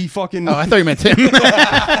 so he fucking. Oh, I thought you meant Tim. Yeah,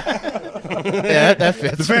 that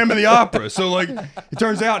fits. The Phantom of the Opera. So, like, it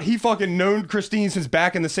turns out he fucking known Christine since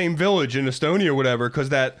back in the same village in Estonia or whatever, because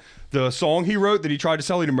the song he wrote that he tried to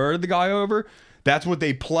sell, he to murder the guy over, that's what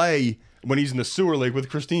they play when he's in the sewer lake with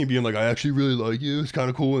Christine being like, I actually really like you. It's kind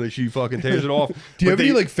of cool. And then she fucking tears it off. Do you have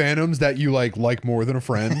any, like, phantoms that you, like more than a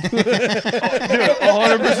friend? Dude,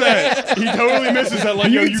 100%. He totally misses that.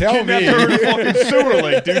 Like, You yo, can you tell kidnapped me. her in a fucking sewer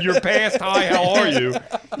lake, dude. You're past hi, how are you?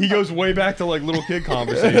 He goes way back to, like, little kid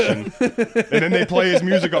conversation. And then they play his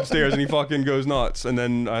music upstairs, and he fucking goes nuts. And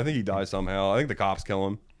then I think he dies somehow. I think the cops kill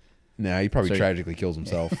him. Nah, he probably tragically kills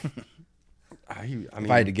himself. I mean, If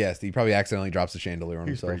I had to guess, he probably accidentally drops the chandelier on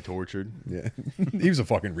he's himself. pretty tortured. Yeah. He was a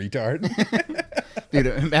fucking retard. Dude,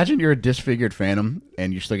 imagine you're a disfigured Phantom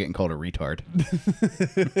and you're still getting called a retard.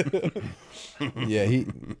 Yeah, he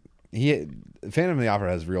Phantom of the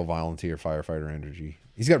Opera has real volunteer firefighter energy.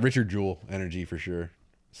 He's got Richard Jewell energy for sure.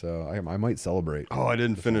 So I might celebrate. Oh, I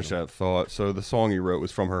didn't finish that thought. So the song he wrote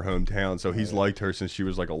was from her hometown. So he's liked her since she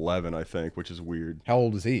was like 11, I think, which is weird. How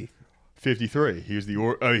old is he? 53. He's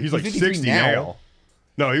like 53 60 now. now.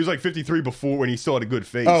 No, he was like 53 before when he still had a good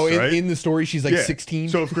face. Oh, right? in the story, she's like Yeah. 16.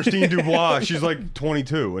 So if Christine Dubois, she's like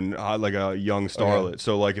 22 and like a young starlet.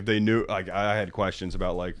 So like if they knew, like I had questions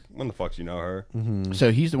about like when the fuck do you know her? Mm-hmm.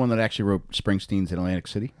 So he's the one that actually wrote Springsteen's in Atlantic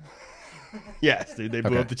City? Yes, dude, they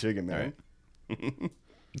blew Okay. up the chicken man.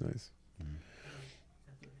 Nice.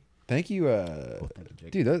 Thank you,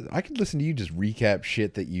 dude. I could listen to you just recap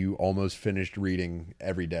shit that you almost finished reading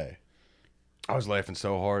every day. I was laughing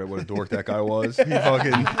so hard at what a dork that guy was.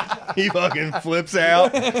 He fucking flips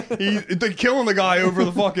out. They're killing the guy over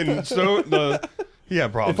the fucking he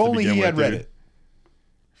had problems. If only to begin he had with, read dude. it.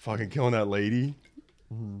 Fucking killing that lady.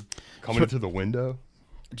 Coming into the window.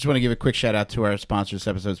 Just want to give a quick shout out to our sponsor. This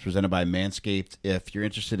episode is presented by Manscaped. If you're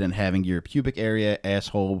interested in having your pubic area,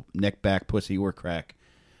 asshole, neck, back, pussy, or crack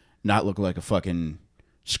not look like a fucking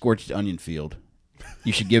scorched onion field,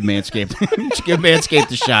 you should give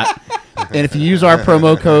Manscaped a shot. And if you use our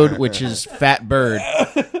promo code, which is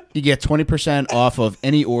FATBIRD, you get 20% off of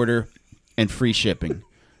any order and free shipping.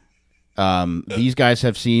 These guys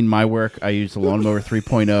have seen my work. I used the Lawnmower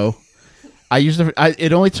 3.0.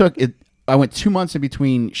 I went 2 months in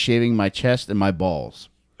between shaving my chest and my balls.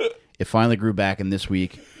 It finally grew back, and this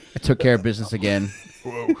week I took care of business again.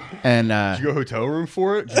 Whoa. And Did you go hotel room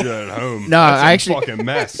for it? Did you do that at home? No, That's I a actually- fucking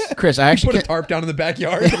mess. Chris, I actually Put a tarp down in the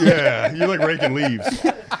backyard. Yeah, you're like raking leaves.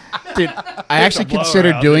 dude, I actually blower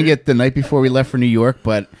considered out, doing dude. it the night before we left for New York,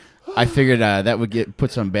 but I figured that would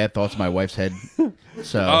put some bad thoughts in my wife's head.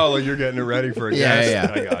 So Oh, like you're getting it ready for a yeah, guest.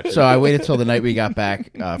 yeah. I got you. So I waited till the night we got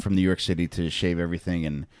back from New York City to shave everything,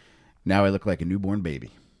 and now I look like a newborn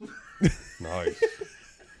baby. Nice.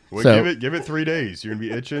 Well, So- give it 3 days. You're gonna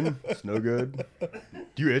be itching. It's no good.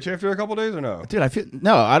 Do you itch after a couple days or no? Dude, I feel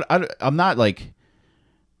I'm not like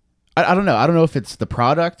I don't know. I don't know if it's the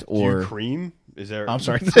product Do you or cream? Is there? I'm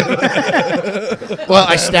sorry. Well,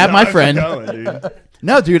 I stabbed my How's it friend. going, dude?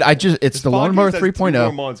 No, dude, it's the Lawnmower Podcast has 2 more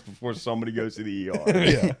 3.0. months before somebody goes to the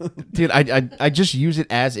ER. Dude, I just use it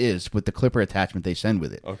as is with the clipper attachment they send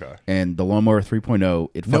with it. Okay. And the Lawnmower 3.0,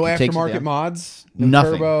 it No fucking takes it aftermarket down. mods. No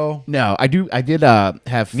Nothing. turbo. No, I did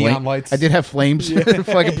have Neon lights. I did have flames if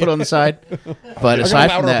I could put on the side. But I got a aside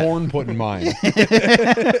from louder that, horn put in mine.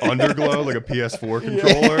 Underglow like a PS4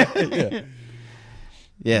 controller.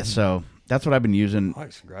 yeah. So that's what I've been using.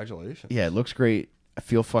 Nice. Congratulations. Yeah, it looks great. I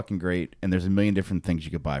feel fucking great. And there's a million different things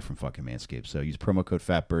you could buy from fucking Manscaped. So use promo code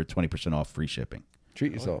FATBIRD, 20% off, free shipping.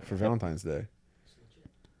 Treat yourself for Valentine's Day.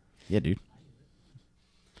 Yeah, dude.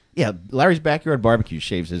 Yeah, Larry's backyard barbecue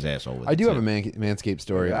shaves his asshole with I it, do too. have a Manscaped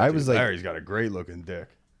story. I was like, Larry's got a great looking dick.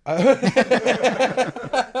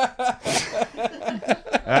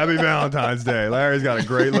 Happy Valentine's Day. Larry's got a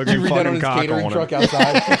great looking read that on fucking his cock catering on truck him.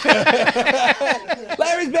 outside.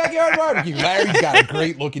 Larry's backyard barbecue. Larry's got a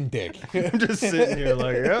great looking dick. I'm just sitting here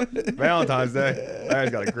like, yep, Valentine's Day.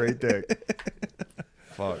 Larry's got a great dick.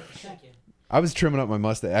 Fuck. I was trimming up my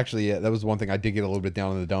mustache. Actually, yeah, that was one thing I did get a little bit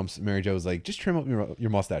down in the dumps. Mary Jo was like, "Just trim up your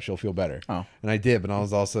mustache; you'll feel better." Oh. And I did, but I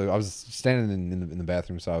was standing in the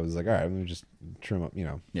bathroom, so I was like, "All right, let me just trim up."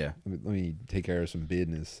 Yeah. Let me take care of some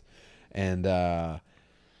business. And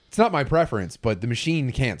it's not my preference, but the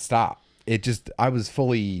machine can't stop. It just I was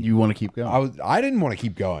fully. You want to keep going? I didn't want to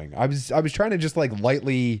keep going. I was trying to just like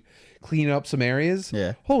lightly clean up some areas.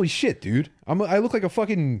 Yeah. Holy shit, dude! I look like a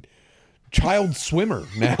fucking child swimmer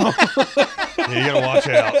now. Yeah, you gotta watch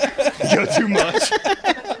out. You go too much.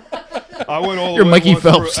 I went all the You're way Mikey once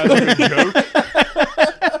Phelps. as like a joke.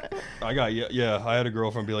 I had a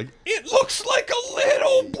girlfriend be like, "It looks like a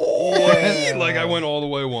little boy." Yeah. Like I went all the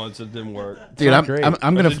way once, it didn't work. Dude, not I'm great.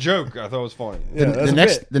 gonna As a joke. I thought it was funny.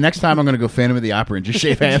 the next time I'm gonna go Phantom of the Opera and just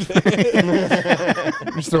shave half.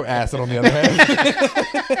 Just throw acid on the other hand.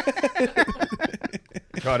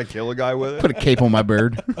 Try to kill a guy with it. Put a cape on my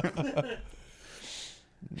bird.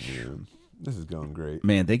 Dude, this is going great.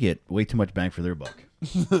 Man, they get way too much bang for their buck.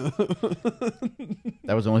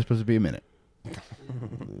 That was only supposed to be a minute.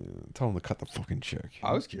 Tell him to cut the fucking check.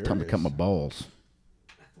 I was curious. Time to cut my balls.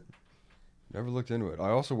 Never looked into it. I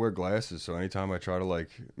also wear glasses, so anytime I try to like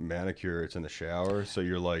manicure, it's in the shower. So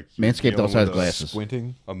you're like Manscaped dealing also has with glasses.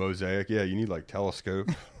 Squinting. a mosaic. Yeah, you need like telescope.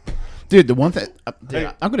 Dude, the one thing Hey.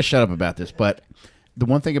 I'm going to shut up about this, but the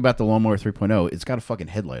one thing about the Lawnmower 3.0, it's got a fucking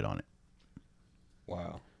headlight on it.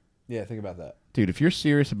 Wow. Yeah, think about that. Dude, if you're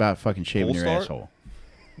serious about fucking shaving Full your start? asshole,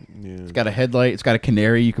 Yeah. it's got a headlight, it's got a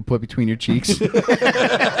canary you can put between your cheeks.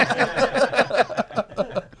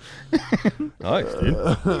 Nice,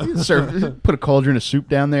 dude. Put a cauldron of soup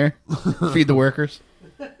down there. Feed the workers.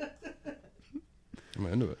 I'm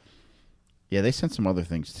into it. Yeah, they sent some other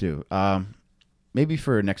things too. Maybe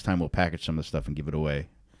for next time we'll package some of the stuff and give it away.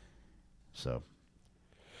 So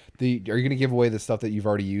Are you going to give away the stuff that you've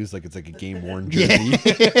already used? Like it's like a game worn jersey.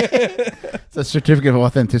 it's a certificate of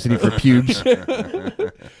authenticity for pubes.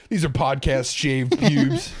 These are podcast shaved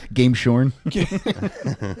pubes. Game shorn.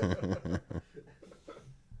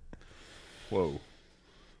 Whoa.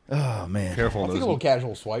 Oh man, Careful I'll on take a those. little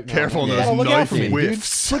casual swipe. now. Careful on Yeah. those Oh, look out knife for me, dude.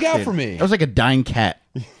 whiffs. Look out Dude, for me. that was like a dying cat,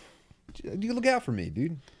 You look out for me,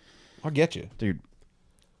 dude. I'll get you. dude.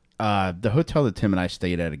 The hotel that Tim and I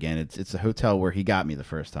stayed at again. It's a hotel where he got me the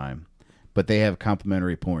first time, but they have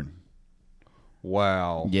complimentary porn.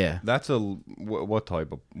 Wow. Yeah. That's what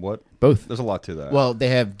type of what? Both. There's a lot to that. Well, they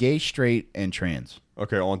have gay, straight, and trans.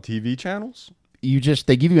 Okay, on TV channels.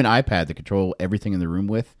 They give you an iPad to control everything in the room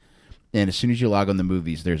with, and as soon as you log on the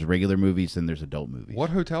movies, there's regular movies and there's adult movies. What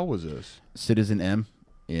hotel was this? Citizen M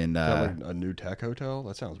in Is that like a new tech hotel?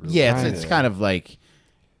 That sounds really yeah, Kinda. it's kind of like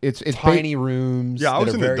it's Tiny rooms. Yeah, I that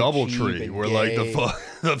was are in the very Double cheap Tree and where like gay.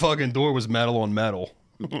 the fucking door was metal on metal.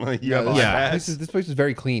 You have Yeah. iPads. This place is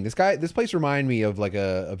very clean. This place reminded me of like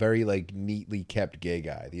a very like neatly kept gay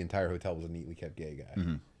guy. The entire hotel was a neatly kept gay guy.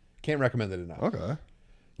 Mm-hmm. Can't recommend it enough. Okay.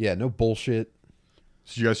 Yeah, no bullshit.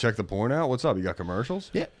 So you guys check the porn out? What's up? You got commercials?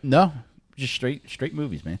 yeah, no, just straight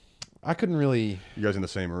movies, man. I couldn't really. You guys in the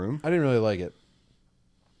same room? I didn't really like it.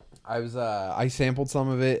 I sampled some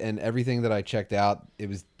of it, and everything that I checked out, it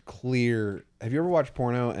was clear. Have you ever watched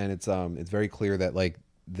porno? And it's very clear that like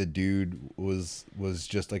the dude was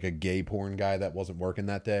just like a gay porn guy that wasn't working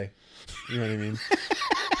that day. You know what I mean?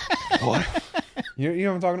 What? You know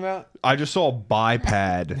what I'm talking about? I just saw biped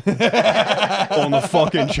on the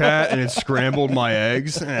fucking chat, and it scrambled my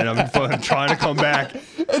eggs, and I'm fucking trying to come back,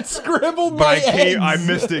 It scrambled but I can't. I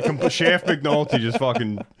missed it. Shaft McNulty just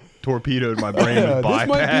fucking torpedoed my brain with biped. This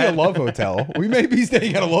might be a love hotel. We may be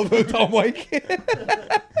staying at a love hotel, Mike.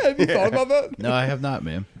 Have you thought about that? No, I have not,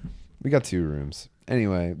 man. We got 2 rooms.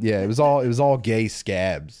 Anyway, yeah, it was all gay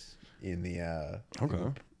scabs in the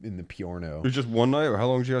in the It Piorno was just one night, or how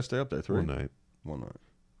long did you guys stay up there? 3? one night. One night.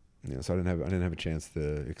 Yeah, so I didn't have a chance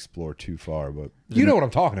to explore too far, but you know what I'm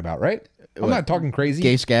talking about, right? I'm not talking crazy.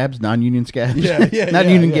 Gay scabs, non-union scabs. Yeah,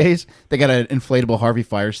 non-union yeah. gays. They got an inflatable Harvey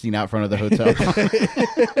Firestein out front of the hotel.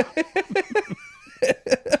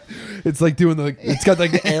 It's like doing it's got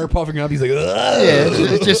like the air puffing up. He's like, ugh.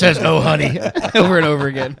 Yeah, it just says "Oh, honey" over and over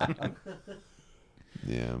again.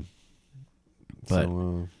 Yeah. But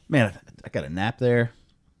So, man, I got a nap there.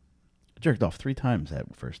 I jerked off 3 times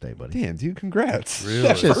that first day, buddy. damn, dude, congrats. Really?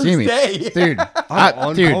 You should have seen me, dude.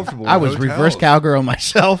 I'm Dude, uncomfortable I in was hotels. reverse cowgirl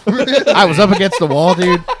myself. I was up against the wall,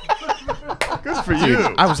 dude. Good for you.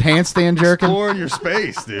 I was handstand jerking. Exploring your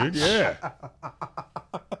space, dude. Yeah.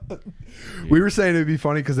 We were saying it would be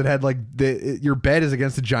funny because it had like your bed is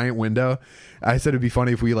against a giant window. I said it'd be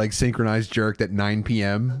funny if we like synchronized jerked at 9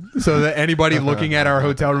 p.m. so that anybody looking at our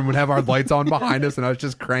hotel room would have our lights on behind us, and I was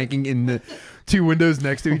just cranking in the 2 windows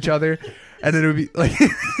next to each other, and then it would be like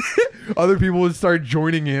other people would start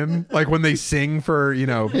joining in, like when they sing for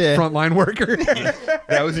frontline workers.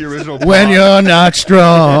 That was the original When plot. you're not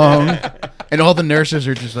strong, and all the nurses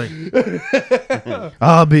are just like,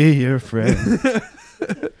 "I'll be your friend."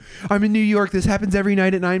 I'm in New York. This happens every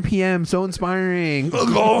night at 9 p.m. So inspiring.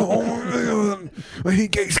 I hate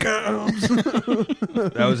gay scabs.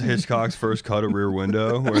 That was Hitchcock's first cut of Rear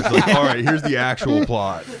Window, where it's like, all right, here's the actual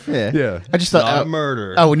plot. Yeah, Yeah. I just Not thought,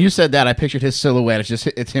 murder. oh, when you said that, I pictured his silhouette.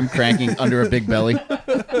 It's him cranking under a big belly.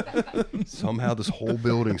 Somehow this whole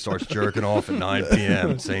building starts jerking off at 9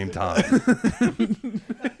 p.m. same time.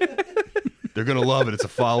 They're going to love it. It's a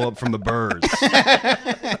follow-up from The Birds.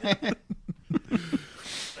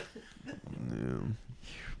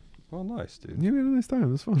 Well, nice, dude. Yeah, we had a nice time. It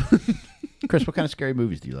was fun. Chris, what kind of scary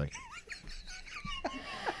movies do you like?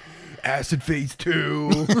 Acid Face 2.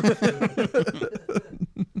 I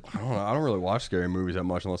don't know. I don't really watch scary movies that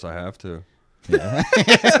much unless I have to.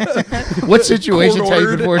 What situations have you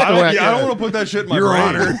been forced to watch? I don't want to put that shit in my Your brain.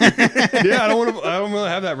 Honor. Yeah, I don't really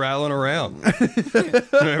have that rattling around.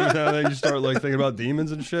 Every now and then you start like thinking about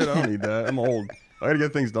demons and shit. I don't need that. I'm old. I gotta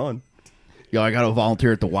get things done. Yo, I got to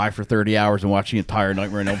volunteer at the Y for 30 hours and watch the entire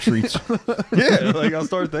Nightmare on Elm Street. Yeah, like I'll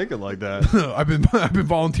start thinking like that. I've been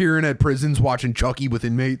volunteering at prisons watching Chucky with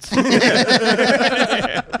inmates. They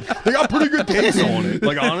got pretty good taste on it.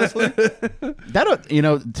 Like honestly,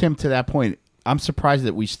 Tim, to that point, I'm surprised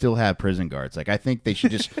that we still have prison guards. Like, I think they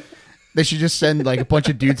should just send like a bunch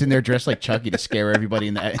of dudes in there dressed like Chucky to scare everybody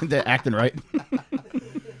into acting right.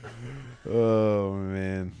 Oh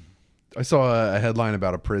man, I saw a headline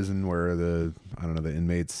about a prison where the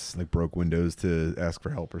inmates like broke windows to ask for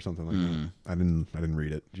help or something like that. I didn't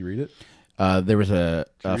read it. Did you read it? There was a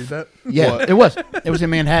Did you read that? yeah, it was in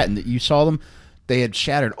Manhattan. You saw them. They had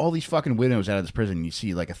shattered all these fucking windows out of this prison. You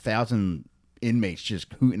see like 1,000 inmates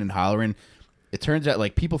just hooting and hollering. It turns out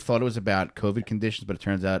like people thought it was about COVID conditions, but it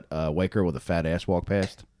turns out a white girl with a fat ass walked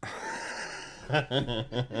past.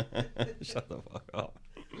 shut the fuck up.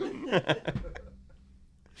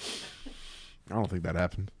 I don't think that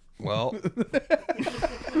happened. Well,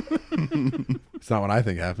 It's not what I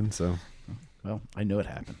think happened. So Well, I know it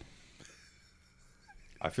happened.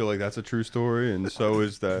 I feel like that's a true story, and so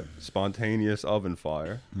is that spontaneous oven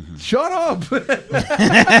fire. shut up. We're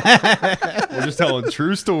just telling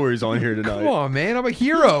true stories on here Come tonight. on, man. I'm a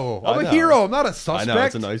hero. I I'm a know. hero. I'm not a I suspect. know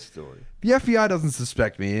it's a nice story. The FBI doesn't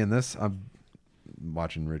suspect me in this. I'm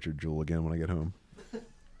watching Richard Jewell again when I get home.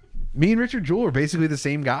 Me and Richard Jewell are basically the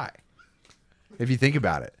same guy. If you think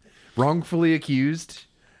about it, wrongfully accused,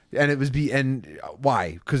 and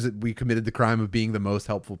why? Because we committed the crime of being the most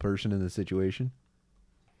helpful person in the situation.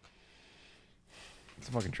 It's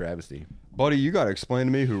a fucking travesty. Buddy, you got to explain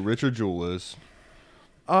to me who Richard Jewell is.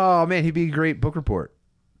 Oh man, he'd be a great book report.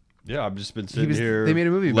 Yeah, I've just been sitting here. They made a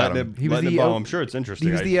movie about him. He was the. I'm sure it's interesting.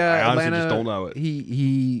 He was the I honestly Atlanta. just don't know it.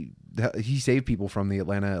 He saved people from the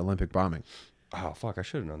Atlanta Olympic bombing. Oh fuck! I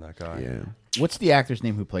should have known that guy. Yeah. What's the actor's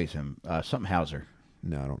name who plays him? Something Hauser.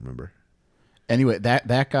 No, I don't remember. Anyway,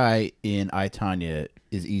 that guy in I, Tonya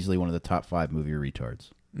is easily one of the top 5 movie retards.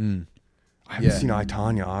 I haven't Yeah. seen I,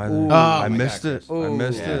 Tonya either. Ooh. I Oh, my missed God, it. Chris. I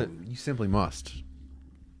missed Yeah, it. you simply must.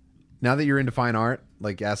 now that you're into fine art,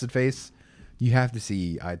 like Acid Face, you have to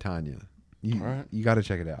see I, Tonya. You got to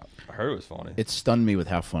check it out. I heard it was funny. It stunned me with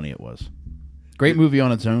how funny it was. Great movie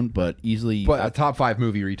on its own, but easily, But a top 5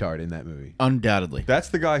 movie retard in that movie. undoubtedly. That's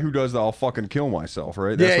the guy who does the "I'll fucking kill myself,"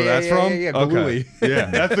 right? Yeah, That's where yeah, that's yeah, from. yeah, yeah, Okay. Galooly. Yeah,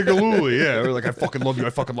 that's the Galooly. Yeah, we're like, I fucking love you. I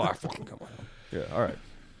fucking lie. I fucking kill myself. Yeah, all right.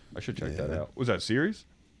 I should check that out. Was that a series?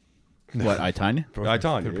 What, I, Tanya? I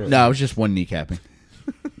Tonya. Yeah. No, it was just one kneecapping.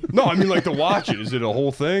 No, I mean like to watch it. Is it a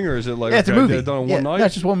whole thing or is it like Yeah, it's a okay, movie. did it done in Yeah, one night?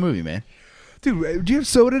 that's just one movie, man. Dude, do you have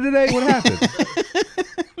soda today? What happened?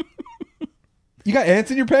 You got ants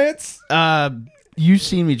in your pants? You've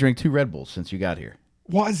seen me drink 2 Red Bulls since you got here.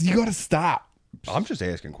 Why? You got to stop. I'm just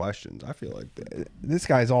asking questions. I feel like This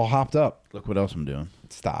guy's all hopped up. Look what else I'm doing.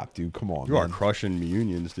 Stop, dude. Come on. you are man. crushing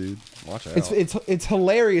reunions, dude. Watch out. It's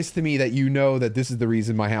hilarious to me that you know that this is the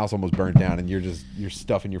reason my house almost burned down, and you're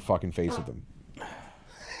stuffing your fucking face with them.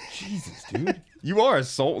 Jesus, dude. You are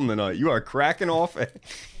assaulting the night. You are cracking off. All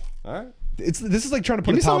right. This is like trying to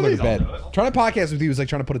put Give a me some of toddler to these, bed. I'll do it. Trying to podcast with you is like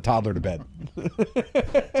trying to put a toddler to bed.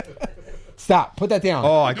 Stop. Put that down.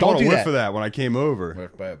 Oh, I Don't caught a do whiff that. of that when I came over.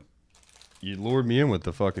 You lured me in with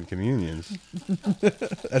the fucking communions.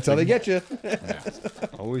 That's how they get you.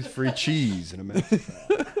 Always free cheese in a minute.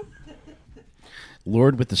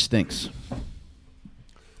 Lord with the stinks.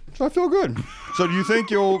 So I feel good. So do you think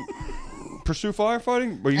you'll pursue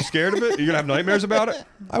firefighting? Are you scared of it? Are you gonna have nightmares about it?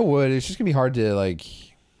 I would. It's just gonna be hard to like.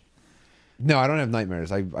 No, I don't have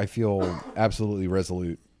nightmares. I feel absolutely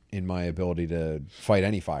resolute in my ability to fight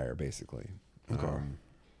any fire, basically. Okay.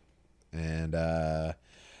 And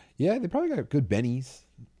yeah, they probably got good bennies.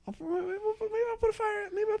 Maybe I'll put a fire.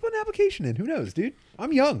 Maybe I'll put an application in. Who knows, dude?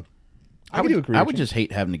 I'm young. I can do a career I would change. just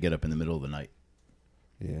hate having to get up in the middle of the night.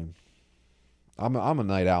 Yeah. I'm a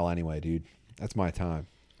night owl anyway, dude. That's my time.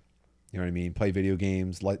 You know what I mean? Play video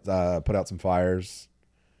games, put out some fires,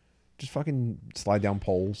 just fucking slide down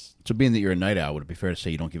poles. So being that you're a night owl, would it be fair to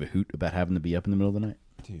say you don't give a hoot about having to be up in the middle of the night?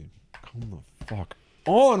 Dude, come the fuck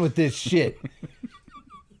on with this shit.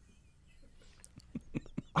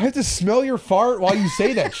 I have to smell your fart while you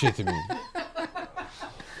say that shit to me.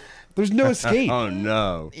 There's no escape. Oh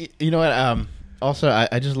no. You know what? Also,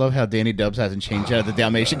 I just love how Danny Dubs hasn't changed out of the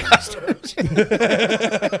Dalmatian costumes.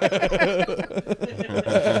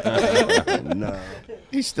 No.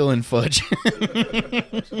 He's still in fudge.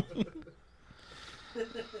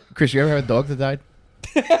 Chris, you ever have a dog that died?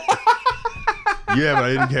 Yeah, but I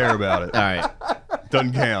didn't care about it. All right.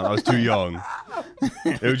 Doesn't count. I was too young.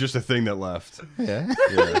 It was just a thing that left. Yeah.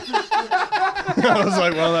 Yeah. I was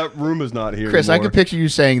like, well, that room is not here Chris, I anymore. could picture you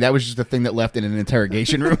saying that was just a thing that left in an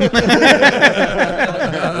interrogation room. I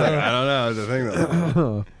don't know. It's a thing that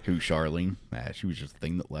left. Who, Charlene? Nah, she was just a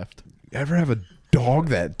thing that left. Ever have a dog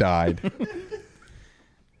that died?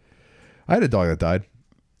 I had a dog that died.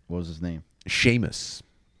 What was his name? Seamus.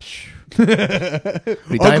 Did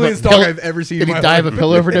he die of a Ugliest dog pill- I've ever seen Did in he my die life. of a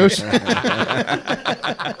pill overdose?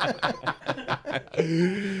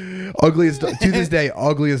 Ugliest to this day,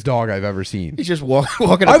 ugliest dog I've ever seen. He's just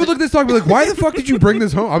walking I up. would look at this dog and be like, why the fuck did you bring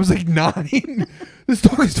this home? I was like 9. This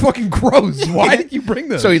dog is fucking gross. Why did you bring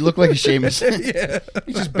this? So he looked like a Seamus. yeah.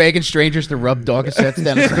 He's just begging strangers to rub dog cassettes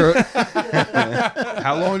down his throat.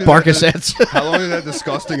 How long did Bar that, cassettes. how long did that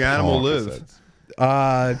disgusting animal live?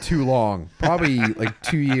 Too long. Probably like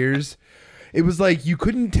 2 years. It was like you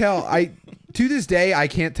couldn't tell. To this day, I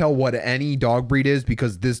can't tell what any dog breed is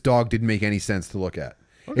because this dog didn't make any sense to look at.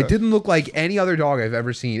 Okay. It didn't look like any other dog I've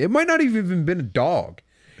ever seen. It might not have even been a dog.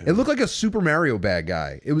 It looked like a Super Mario bad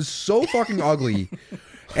guy. It was so fucking ugly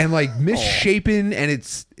and like misshapen. And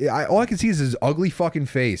all I can see is his ugly fucking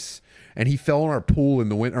face. And he fell in our pool in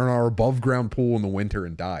the winter, in our above ground pool in the winter,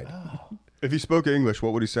 and died. If he spoke English,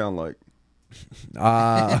 what would he sound like? Just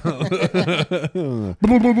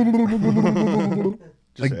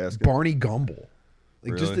Like asking. Barney Gumble,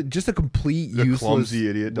 like Really? just a complete A useless clumsy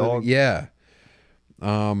idiot dog? Yeah,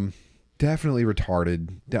 definitely retarded.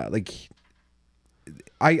 Like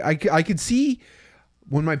I could see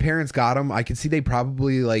when my parents got him. I could see they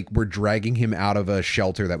probably like were dragging him out of a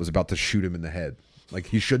shelter that was about to shoot him in the head. Like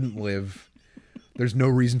he shouldn't live. There's no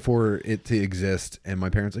reason for it to exist. And my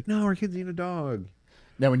parents like, no, our kids need a dog.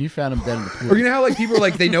 Now, when you found him dead in the pool, Or you know how like people are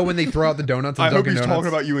like they know when they throw out the donuts. In I hope Dunkin' he's Donuts? talking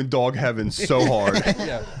about you in dog heaven so hard.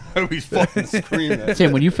 Yeah. I hope he's fucking screaming at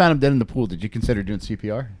Tim, when you found him dead in the pool, did you consider doing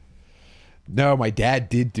CPR? No, my dad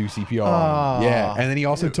did do CPR. Aw. Yeah, and then he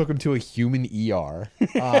also took him to a human ER.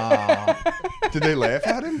 Did they laugh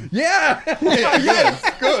at him? Yeah. Yes,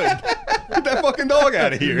 good. Get that fucking dog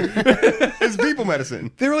out of here. It's people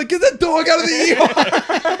medicine. They were like, get that dog out of the ER.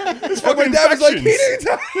 It's And my fucking dad was like, he infections. didn't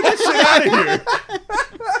tell Get that shit out of here.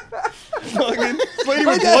 Fucking, this lady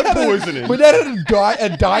blood poisoning. My dad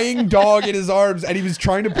had a dying dog in his arms, and he was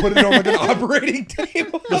trying to put it on like an operating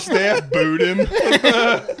table. The staff booed him.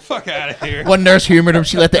 Fuck out of here. One nurse humored him.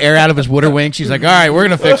 She let the air out of his water wing. She's like, all right, we're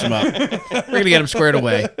going to fix him up. We're going to get him squared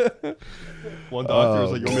away. One doctor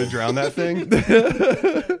was like, you want me to drown that thing?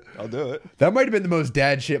 I'll do it. That might have been the most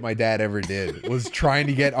dad shit my dad ever did, was trying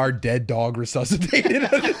to get our dead dog resuscitated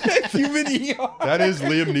at a human ER. That is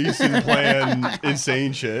Liam Neeson playing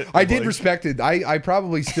insane shit. I did Like, respect it. I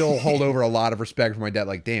probably still hold over a lot of respect for my dad.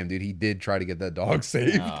 Like, damn, dude, he did try to get that dog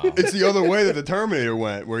saved. It's the other way that the Terminator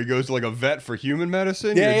went, where he goes to like a vet for human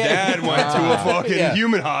medicine. Yeah, Your yeah. dad went to a fucking Yeah.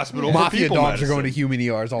 human hospital for Mafia people dogs medicine. are going to human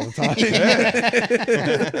ERs all the time.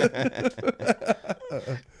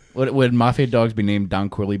 Would mafia dogs be named Don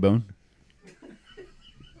Corleone?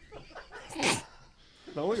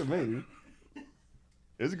 Don't look at me, dude.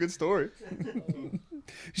 It's a good story. You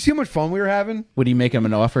see how much fun we were having? Would he make him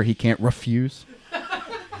an offer he can't refuse?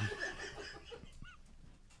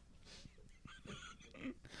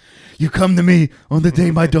 You come to me on the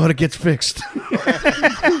day my daughter gets fixed.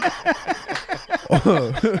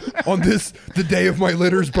 On the day of my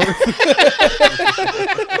litter's birth.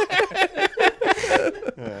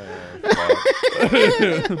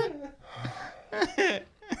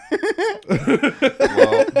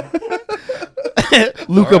 Well,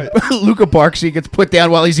 Luca All right. Luca Barksy gets put down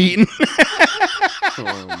while he's eating.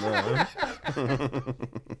 oh, no.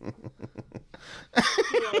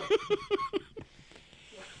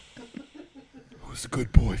 Who's a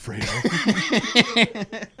good boy, Fredo?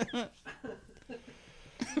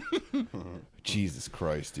 Jesus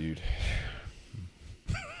Christ, dude.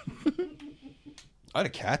 I had a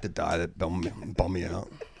cat that died that bummed me out.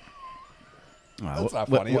 That's not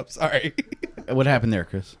funny. I'm sorry. What happened there,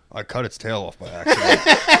 Chris? I cut its tail off by accident.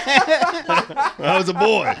 I was a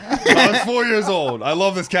boy. I was 4 years old. I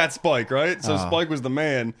love this cat Spike, right? So Spike was the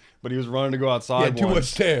man, but he was running to go outside. Too much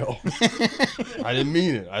once. tail. I didn't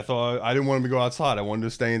mean it. I thought I didn't want him to go outside. I wanted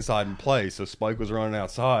to stay inside and play. So Spike was running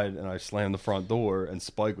outside, and I slammed the front door. And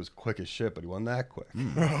Spike was quick as shit, but he wasn't that quick. He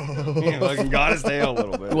fucking got his tail a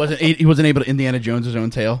little bit. He wasn't able to Indiana Jones his own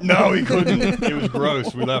tail. No, he couldn't. It was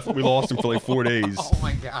gross. We lost him for like 4 days. Oh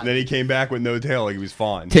my god. And then he came back with no tail. Like he was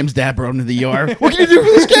fine. Tim's dad brought him to the yard. What can you do for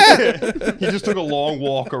this cat? He just took a long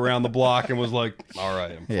walk around the block and was like, "All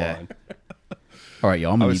right, I'm Yeah. fine." All right,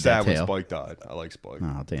 y'all. I'm I gonna was need that sad when tail. Spike died. I like Spike.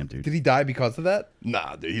 Oh damn, dude. Did he die because of that?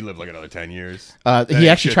 Nah, dude, he lived like another 10 years. He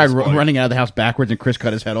actually shit tried to Spike. running out of the house backwards, and Chris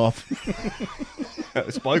cut his head off.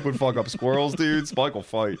 Spike would fuck up squirrels, dude. Spike will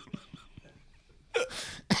fight.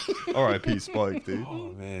 R.I.P. Spike, dude.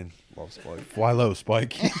 Oh man. Love Spike. Fly low,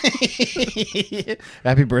 Spike.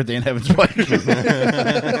 Happy birthday in heaven, Spike.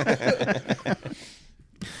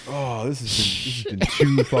 Oh, this has been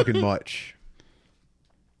too fucking much.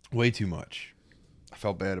 Way too much. I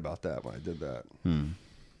felt bad about that when I did that. Just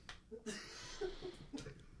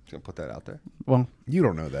gonna put that out there. Well, You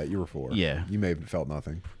don't know that. You were 4. Yeah. You may have felt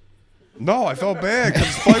nothing. No, I felt bad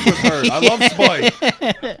because Spike was hurt. I love Spike.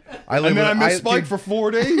 And then I missed Spike for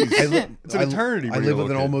 4 days. It's an eternity. I when live you're a with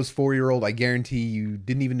an little kid. almost 4-year-old. I guarantee you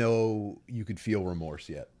didn't even know you could feel remorse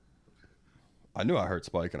yet. I knew I hurt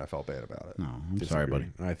Spike and I felt bad about it. no, I'm sorry, buddy.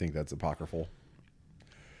 And I think that's apocryphal.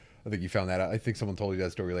 I think you found that out. I think someone told you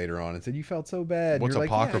that story later on and said you felt so bad. And What's you're like,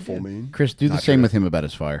 yeah, I apocryphal did. mean? Chris, do the Not same true. with him about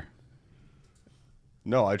his fire.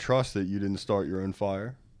 No, I trust that you didn't start your own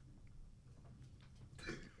fire.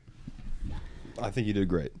 I think you did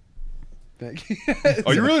great. Thank you.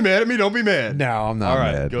 Are you really mad at me? Don't be mad. No, I'm not All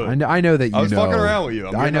right, mad. good. I know that you know. I was fucking around with you.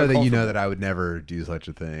 I'm I getting know that you know uncomfortable. that I would never do such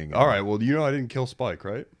a thing. All right. Well, you know I didn't kill Spike,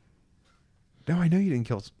 right? No, I know you didn't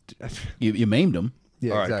kill. You maimed him.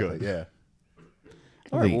 Yeah, All right, exactly. good. Yeah.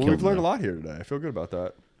 All I right. think you Well, killed we've him, learned a though. lot here today. I feel good about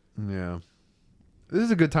that. Yeah. This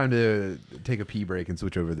is a good time to take a pee break and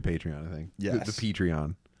switch over to the Patreon, I think. Yes. The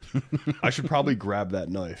Patreon. I should probably grab that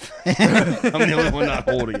knife. I'm the only one not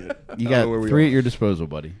holding it. You I don't know where got we 3 are. at your disposal,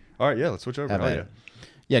 buddy. All right. Yeah. Let's switch over. Have Hell at yeah. it.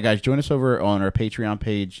 Yeah, guys, join us over on our Patreon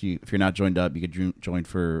page. If you're not joined up, you could join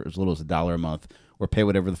for as little as $1 a month or pay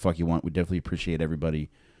whatever the fuck you want. We definitely appreciate everybody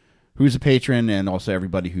who's a patron and also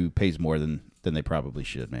everybody who pays more than they probably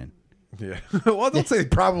should, man. Yeah. Well, don't say they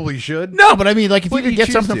probably should. No, but I mean, like, if What you do could you get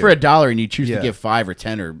choose something to? for $1 and you choose Yeah. to give 5 or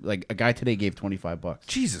 10, or like a guy today gave $25.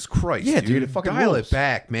 Jesus Christ. Yeah, dude, it fucking Dial rules. it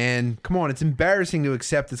back, man. Come on. It's embarrassing to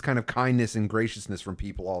accept this kind of kindness and graciousness from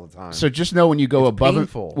people all the time. So just know when you go above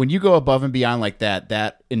painful. when you go above and beyond like that,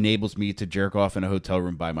 that enables me to jerk off in a hotel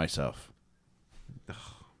room by myself.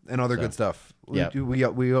 and other good stuff. Yep.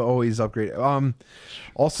 We always upgrade.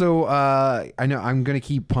 Also, I know I'm gonna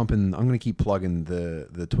keep pumping. I'm gonna keep plugging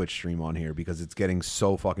the Twitch stream on here because it's getting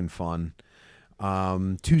so fucking fun.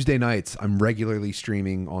 Tuesday nights, I'm regularly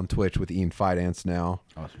streaming on Twitch with Ian Fidance now.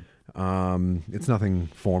 Awesome. It's nothing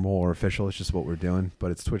formal or official. It's just what we're doing.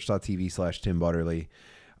 But it's twitch.tv/Tim Butterly.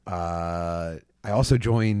 I also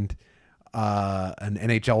joined an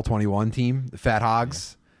NHL 21 team, the Fat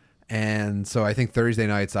Hogs. And so I think Thursday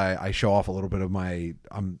nights I show off a little bit of my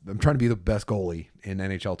I'm trying to be the best goalie in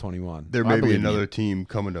NHL 21. There may be another team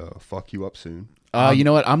coming to fuck you up soon. You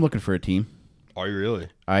know what? I'm looking for a team. Are you really?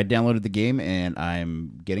 I downloaded the game and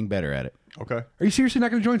I'm getting better at it. Okay. Are you seriously not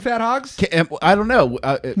going to join Fat Hogs? I don't know.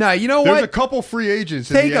 No, you know There's what? a couple free agents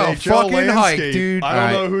in Take the a NHL fucking landscape. hike, dude. I don't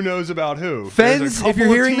All know right. who knows about who. Fens, if you're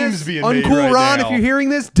hearing this, Uncool Ron, if you're hearing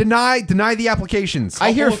this, deny the applications.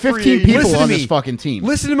 I hear couple of free 15 people Listen to on me. this fucking team.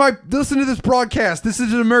 Listen to this broadcast. This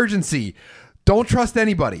is an emergency. Don't trust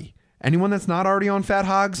anybody. Anyone that's not already on Fat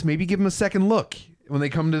Hogs, maybe give them a second look when they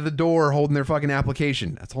come to the door holding their fucking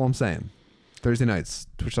application. That's all I'm saying. Thursday nights,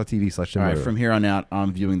 twitch.tv/Tim. All right, from here on out,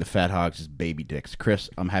 I'm viewing the Fat Hogs as baby dicks. Chris,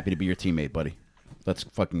 I'm happy to be your teammate, buddy. Let's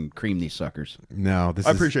fucking cream these suckers. No, this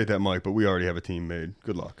I is appreciate that, Mike, but we already have a team made.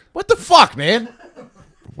 Good luck. What the fuck, man?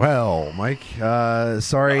 well, Mike.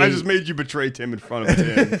 Sorry. I just made you betray Tim in front of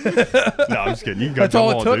Tim. No, I'm just kidding. You can go That's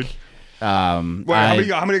all jump it on, took. dude.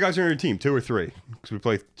 Wait, how many guys are on your team? 2 or 3? Because we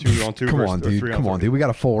play 2 on 2. Come versus, on, or dude. 3 Come on, 3. dude. We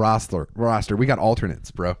got a full roster. We got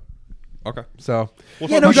alternates, bro. Okay. So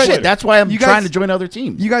We'll Yeah, talk no about that shit. later. That's why I'm You trying guys- to join other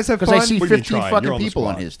teams. you guys have Because I fun? see What do you mean 15 trying? You're fucking on the people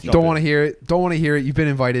on squad. his team. don't want to hear it. Don't want to hear it. You've been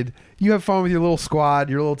invited. You have fun with your little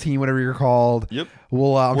squad, your little team, whatever you're called. Yep.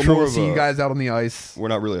 Well, I'm We're sure more we'll of see a- you guys out on the ice. We're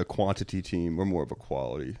not really a quantity team. We're more of a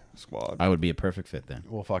quality squad. I would be a perfect fit then.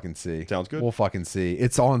 We'll fucking see. Sounds good. We'll fucking see.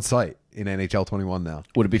 It's on site in NHL 21 now.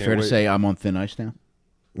 Would it be Can't fair to wait. say I'm on thin ice now?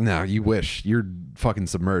 No, you wish. You're fucking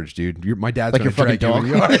submerged, dude. My dad's Like gonna your fucking drag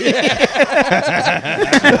you in dog? the yard.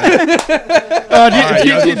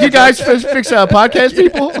 Do you guys fix podcast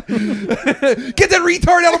people? Get that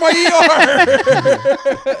retard out of my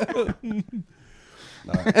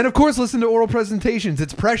ER. And of course, listen to oral presentations.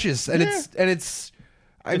 It's precious, and it's.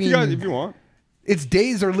 I mean, if you want. its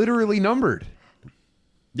days are literally numbered.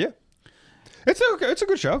 Yeah. It's a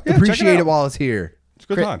good show. Yeah, Appreciate check it out. while it's here. It's a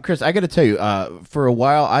good time. Chris, I got to tell you, for a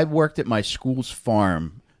while, I worked at my school's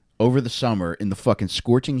farm over the summer in the fucking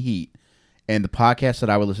scorching heat, and the podcast that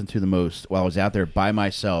I would listen to the most while I was out there by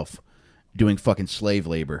myself doing fucking slave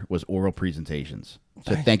labor was oral presentations.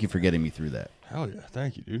 So thank you for getting me through that. Hell yeah.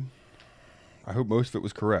 Thank you, dude. I hope most of it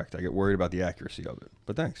was correct. I get worried about the accuracy of it.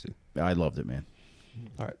 But thanks, dude. I loved it, man.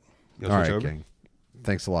 All right. All right, gang.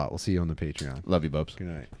 Thanks a lot. We'll see you on the Patreon. Love you, Bubs. Good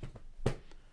night.